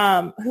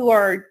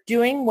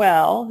doing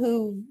well,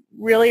 who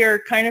really are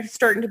kind of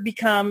starting to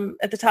become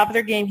at the top of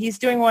their game, he's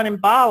doing one in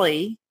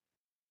Bali,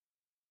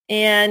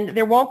 and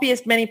there won't be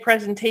as many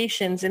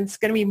presentations, and it's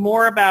going to be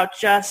more about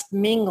just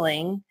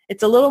mingling.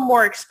 It's a little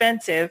more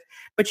expensive,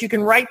 but you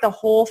can write the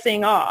whole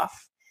thing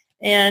off.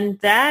 And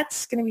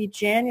that's going to be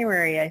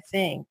January, I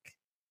think.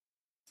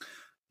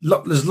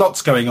 There's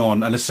lots going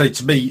on. And I say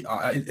to me,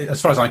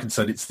 as far as I'm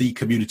concerned, it's the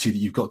community that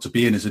you've got to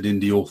be in as an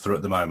indie author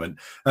at the moment.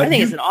 I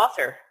think as an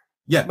author.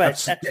 Yeah,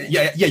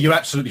 you're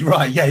absolutely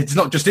right. Yeah, it's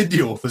not just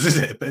indie authors, is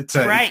it? But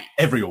right.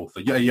 Every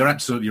author. Yeah, you're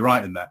absolutely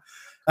right in that.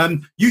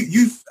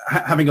 You've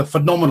having a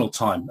phenomenal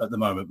time at the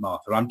moment,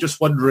 Martha. I'm just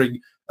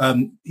wondering,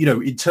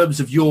 in terms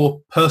of your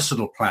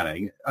personal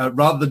planning,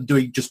 rather than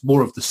doing just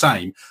more of the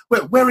same,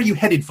 where are you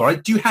headed for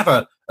it? Do you have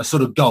a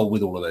sort of goal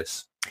with all of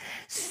this?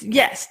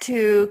 Yes,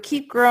 to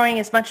keep growing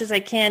as much as I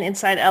can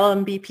inside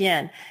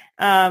LMBPN.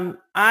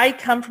 I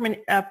come from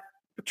a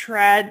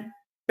trad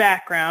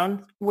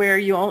background where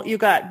you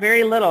got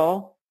very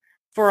little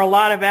for a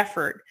lot of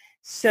effort.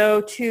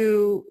 So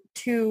to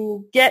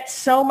get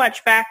so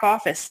much back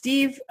office,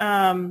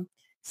 Stephen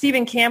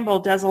Campbell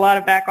does a lot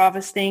of back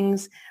office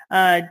things.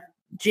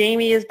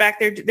 Jamie is back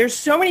there. There's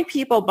so many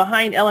people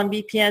behind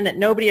LMBPN that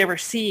nobody ever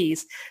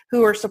sees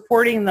who are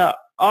supporting the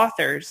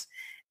authors.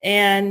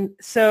 And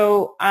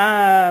so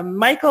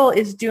Michael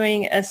is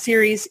doing a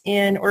series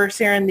in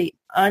Saren, The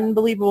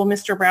Unbelievable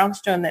Mr.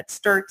 Brownstone, that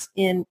starts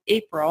in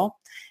April.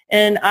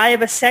 And I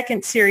have a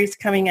second series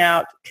coming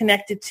out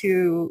connected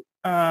to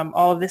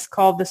all of this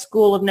called The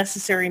School of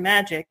Necessary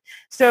Magic.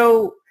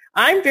 So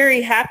I'm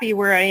very happy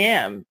where I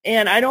am.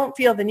 And I don't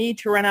feel the need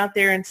to run out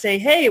there and say,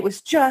 hey, it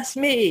was just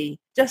me,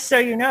 just so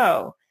you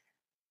know.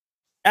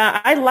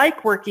 I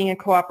like working in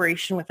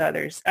cooperation with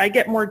others. I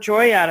get more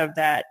joy out of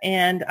that.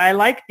 And I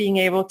like being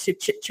able to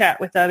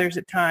chit-chat with others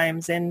at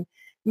times and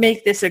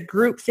make this a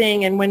group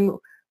thing. And when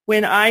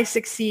when I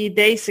succeed,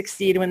 they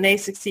succeed. When they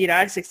succeed,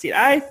 I succeed.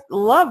 I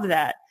love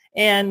that.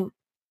 And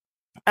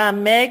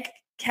Meg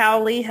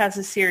Cowley has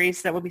a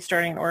series that will be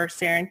starting in Order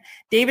Saren.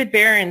 David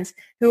Behrens,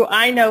 who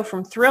I know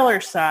from Thriller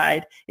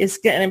side, is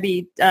going to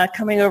be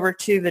coming over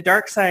to the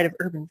dark side of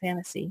urban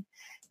fantasy.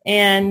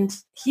 And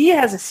he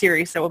has a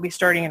series that will be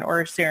starting in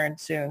Order Saren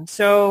soon.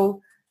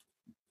 So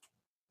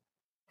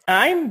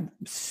I'm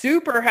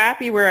super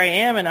happy where I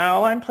am, and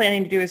all I'm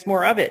planning to do is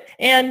more of it.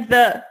 And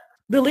the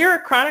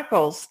Lyric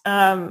Chronicles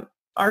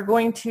are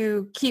going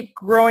to keep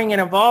growing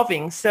and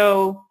evolving.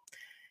 So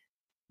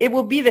it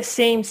will be the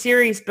same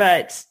series,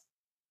 but,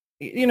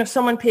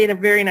 someone paid a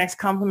very nice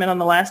compliment on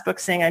the last book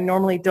saying, I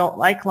normally don't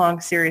like long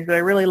series, but I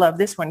really love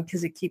this one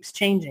because it keeps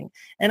changing.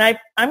 And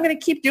I'm going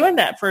to keep doing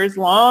that for as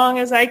long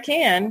as I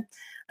can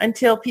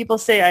until people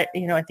say, I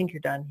think you're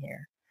done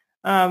here.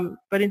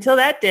 But until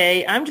that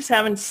day, I'm just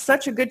having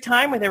such a good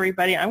time with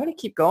everybody. I'm going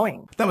to keep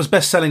going. That was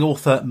best-selling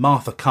author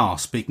Martha Carr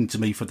speaking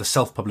to me for the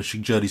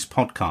Self-Publishing Journeys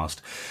podcast.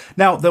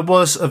 Now, there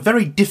was a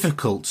very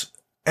difficult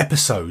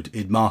episode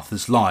in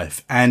Martha's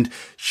life, and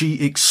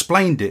she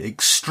explained it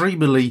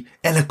extremely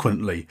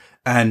eloquently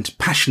and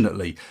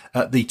passionately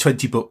at the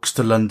 20 Books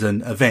to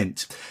London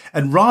event.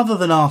 And rather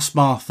than ask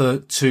Martha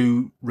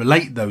to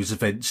relate those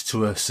events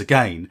to us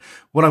again,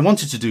 what I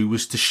wanted to do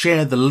was to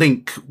share the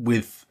link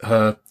with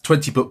her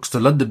 20 Books to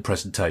London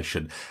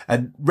presentation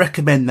and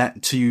recommend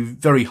that to you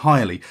very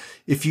highly.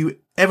 If you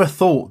ever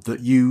thought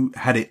that you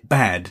had it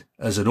bad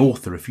as an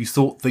author, if you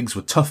thought things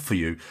were tough for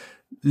you,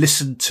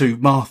 listen to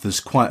Martha's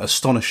quite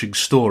astonishing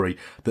story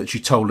that she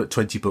told at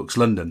 20 Books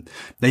London.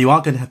 Now, you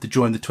are going to have to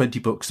join the 20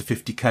 Books to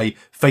 50k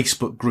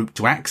Facebook group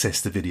to access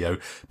the video,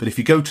 but if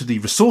you go to the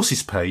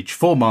resources page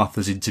for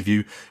Martha's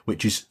interview,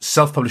 which is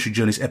Self-Publishing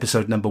Journeys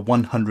episode number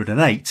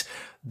 108,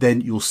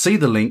 then you'll see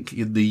the link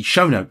in the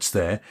show notes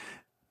there.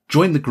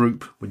 Join the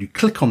group. When you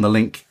click on the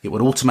link, it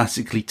will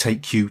automatically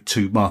take you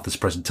to Martha's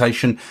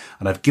presentation.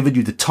 And I've given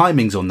you the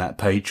timings on that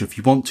page. If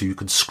you want to, you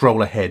can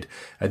scroll ahead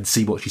and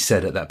see what she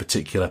said at that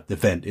particular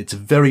event. It's a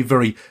very,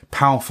 very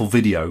powerful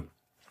video.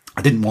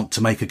 I didn't want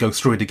to make her go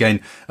through it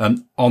again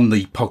on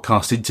the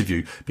podcast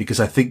interview, because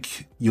I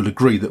think you'll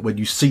agree that when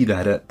you see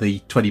that at the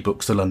 20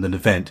 Books to London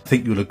event, I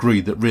think you'll agree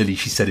that really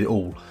she said it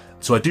all.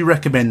 So I do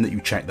recommend that you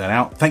check that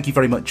out. Thank you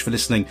very much for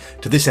listening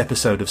to this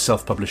episode of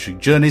Self-Publishing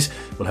Journeys.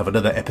 We'll have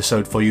another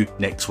episode for you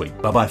next week.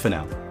 Bye-bye for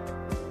now.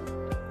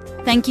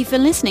 Thank you for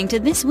listening to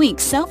this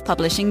week's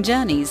Self-Publishing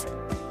Journeys.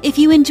 If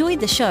you enjoyed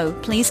the show,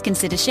 please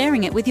consider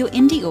sharing it with your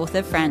indie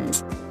author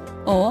friends.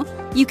 Or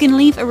you can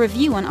leave a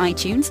review on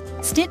iTunes,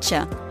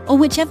 Stitcher, or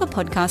whichever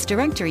podcast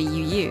directory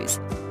you use.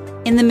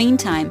 In the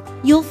meantime,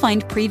 you'll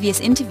find previous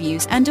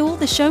interviews and all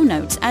the show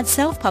notes at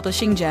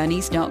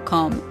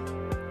selfpublishingjourneys.com.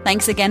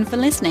 Thanks again for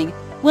listening.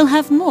 We'll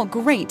have more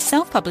great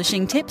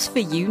self-publishing tips for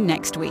you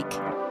next week.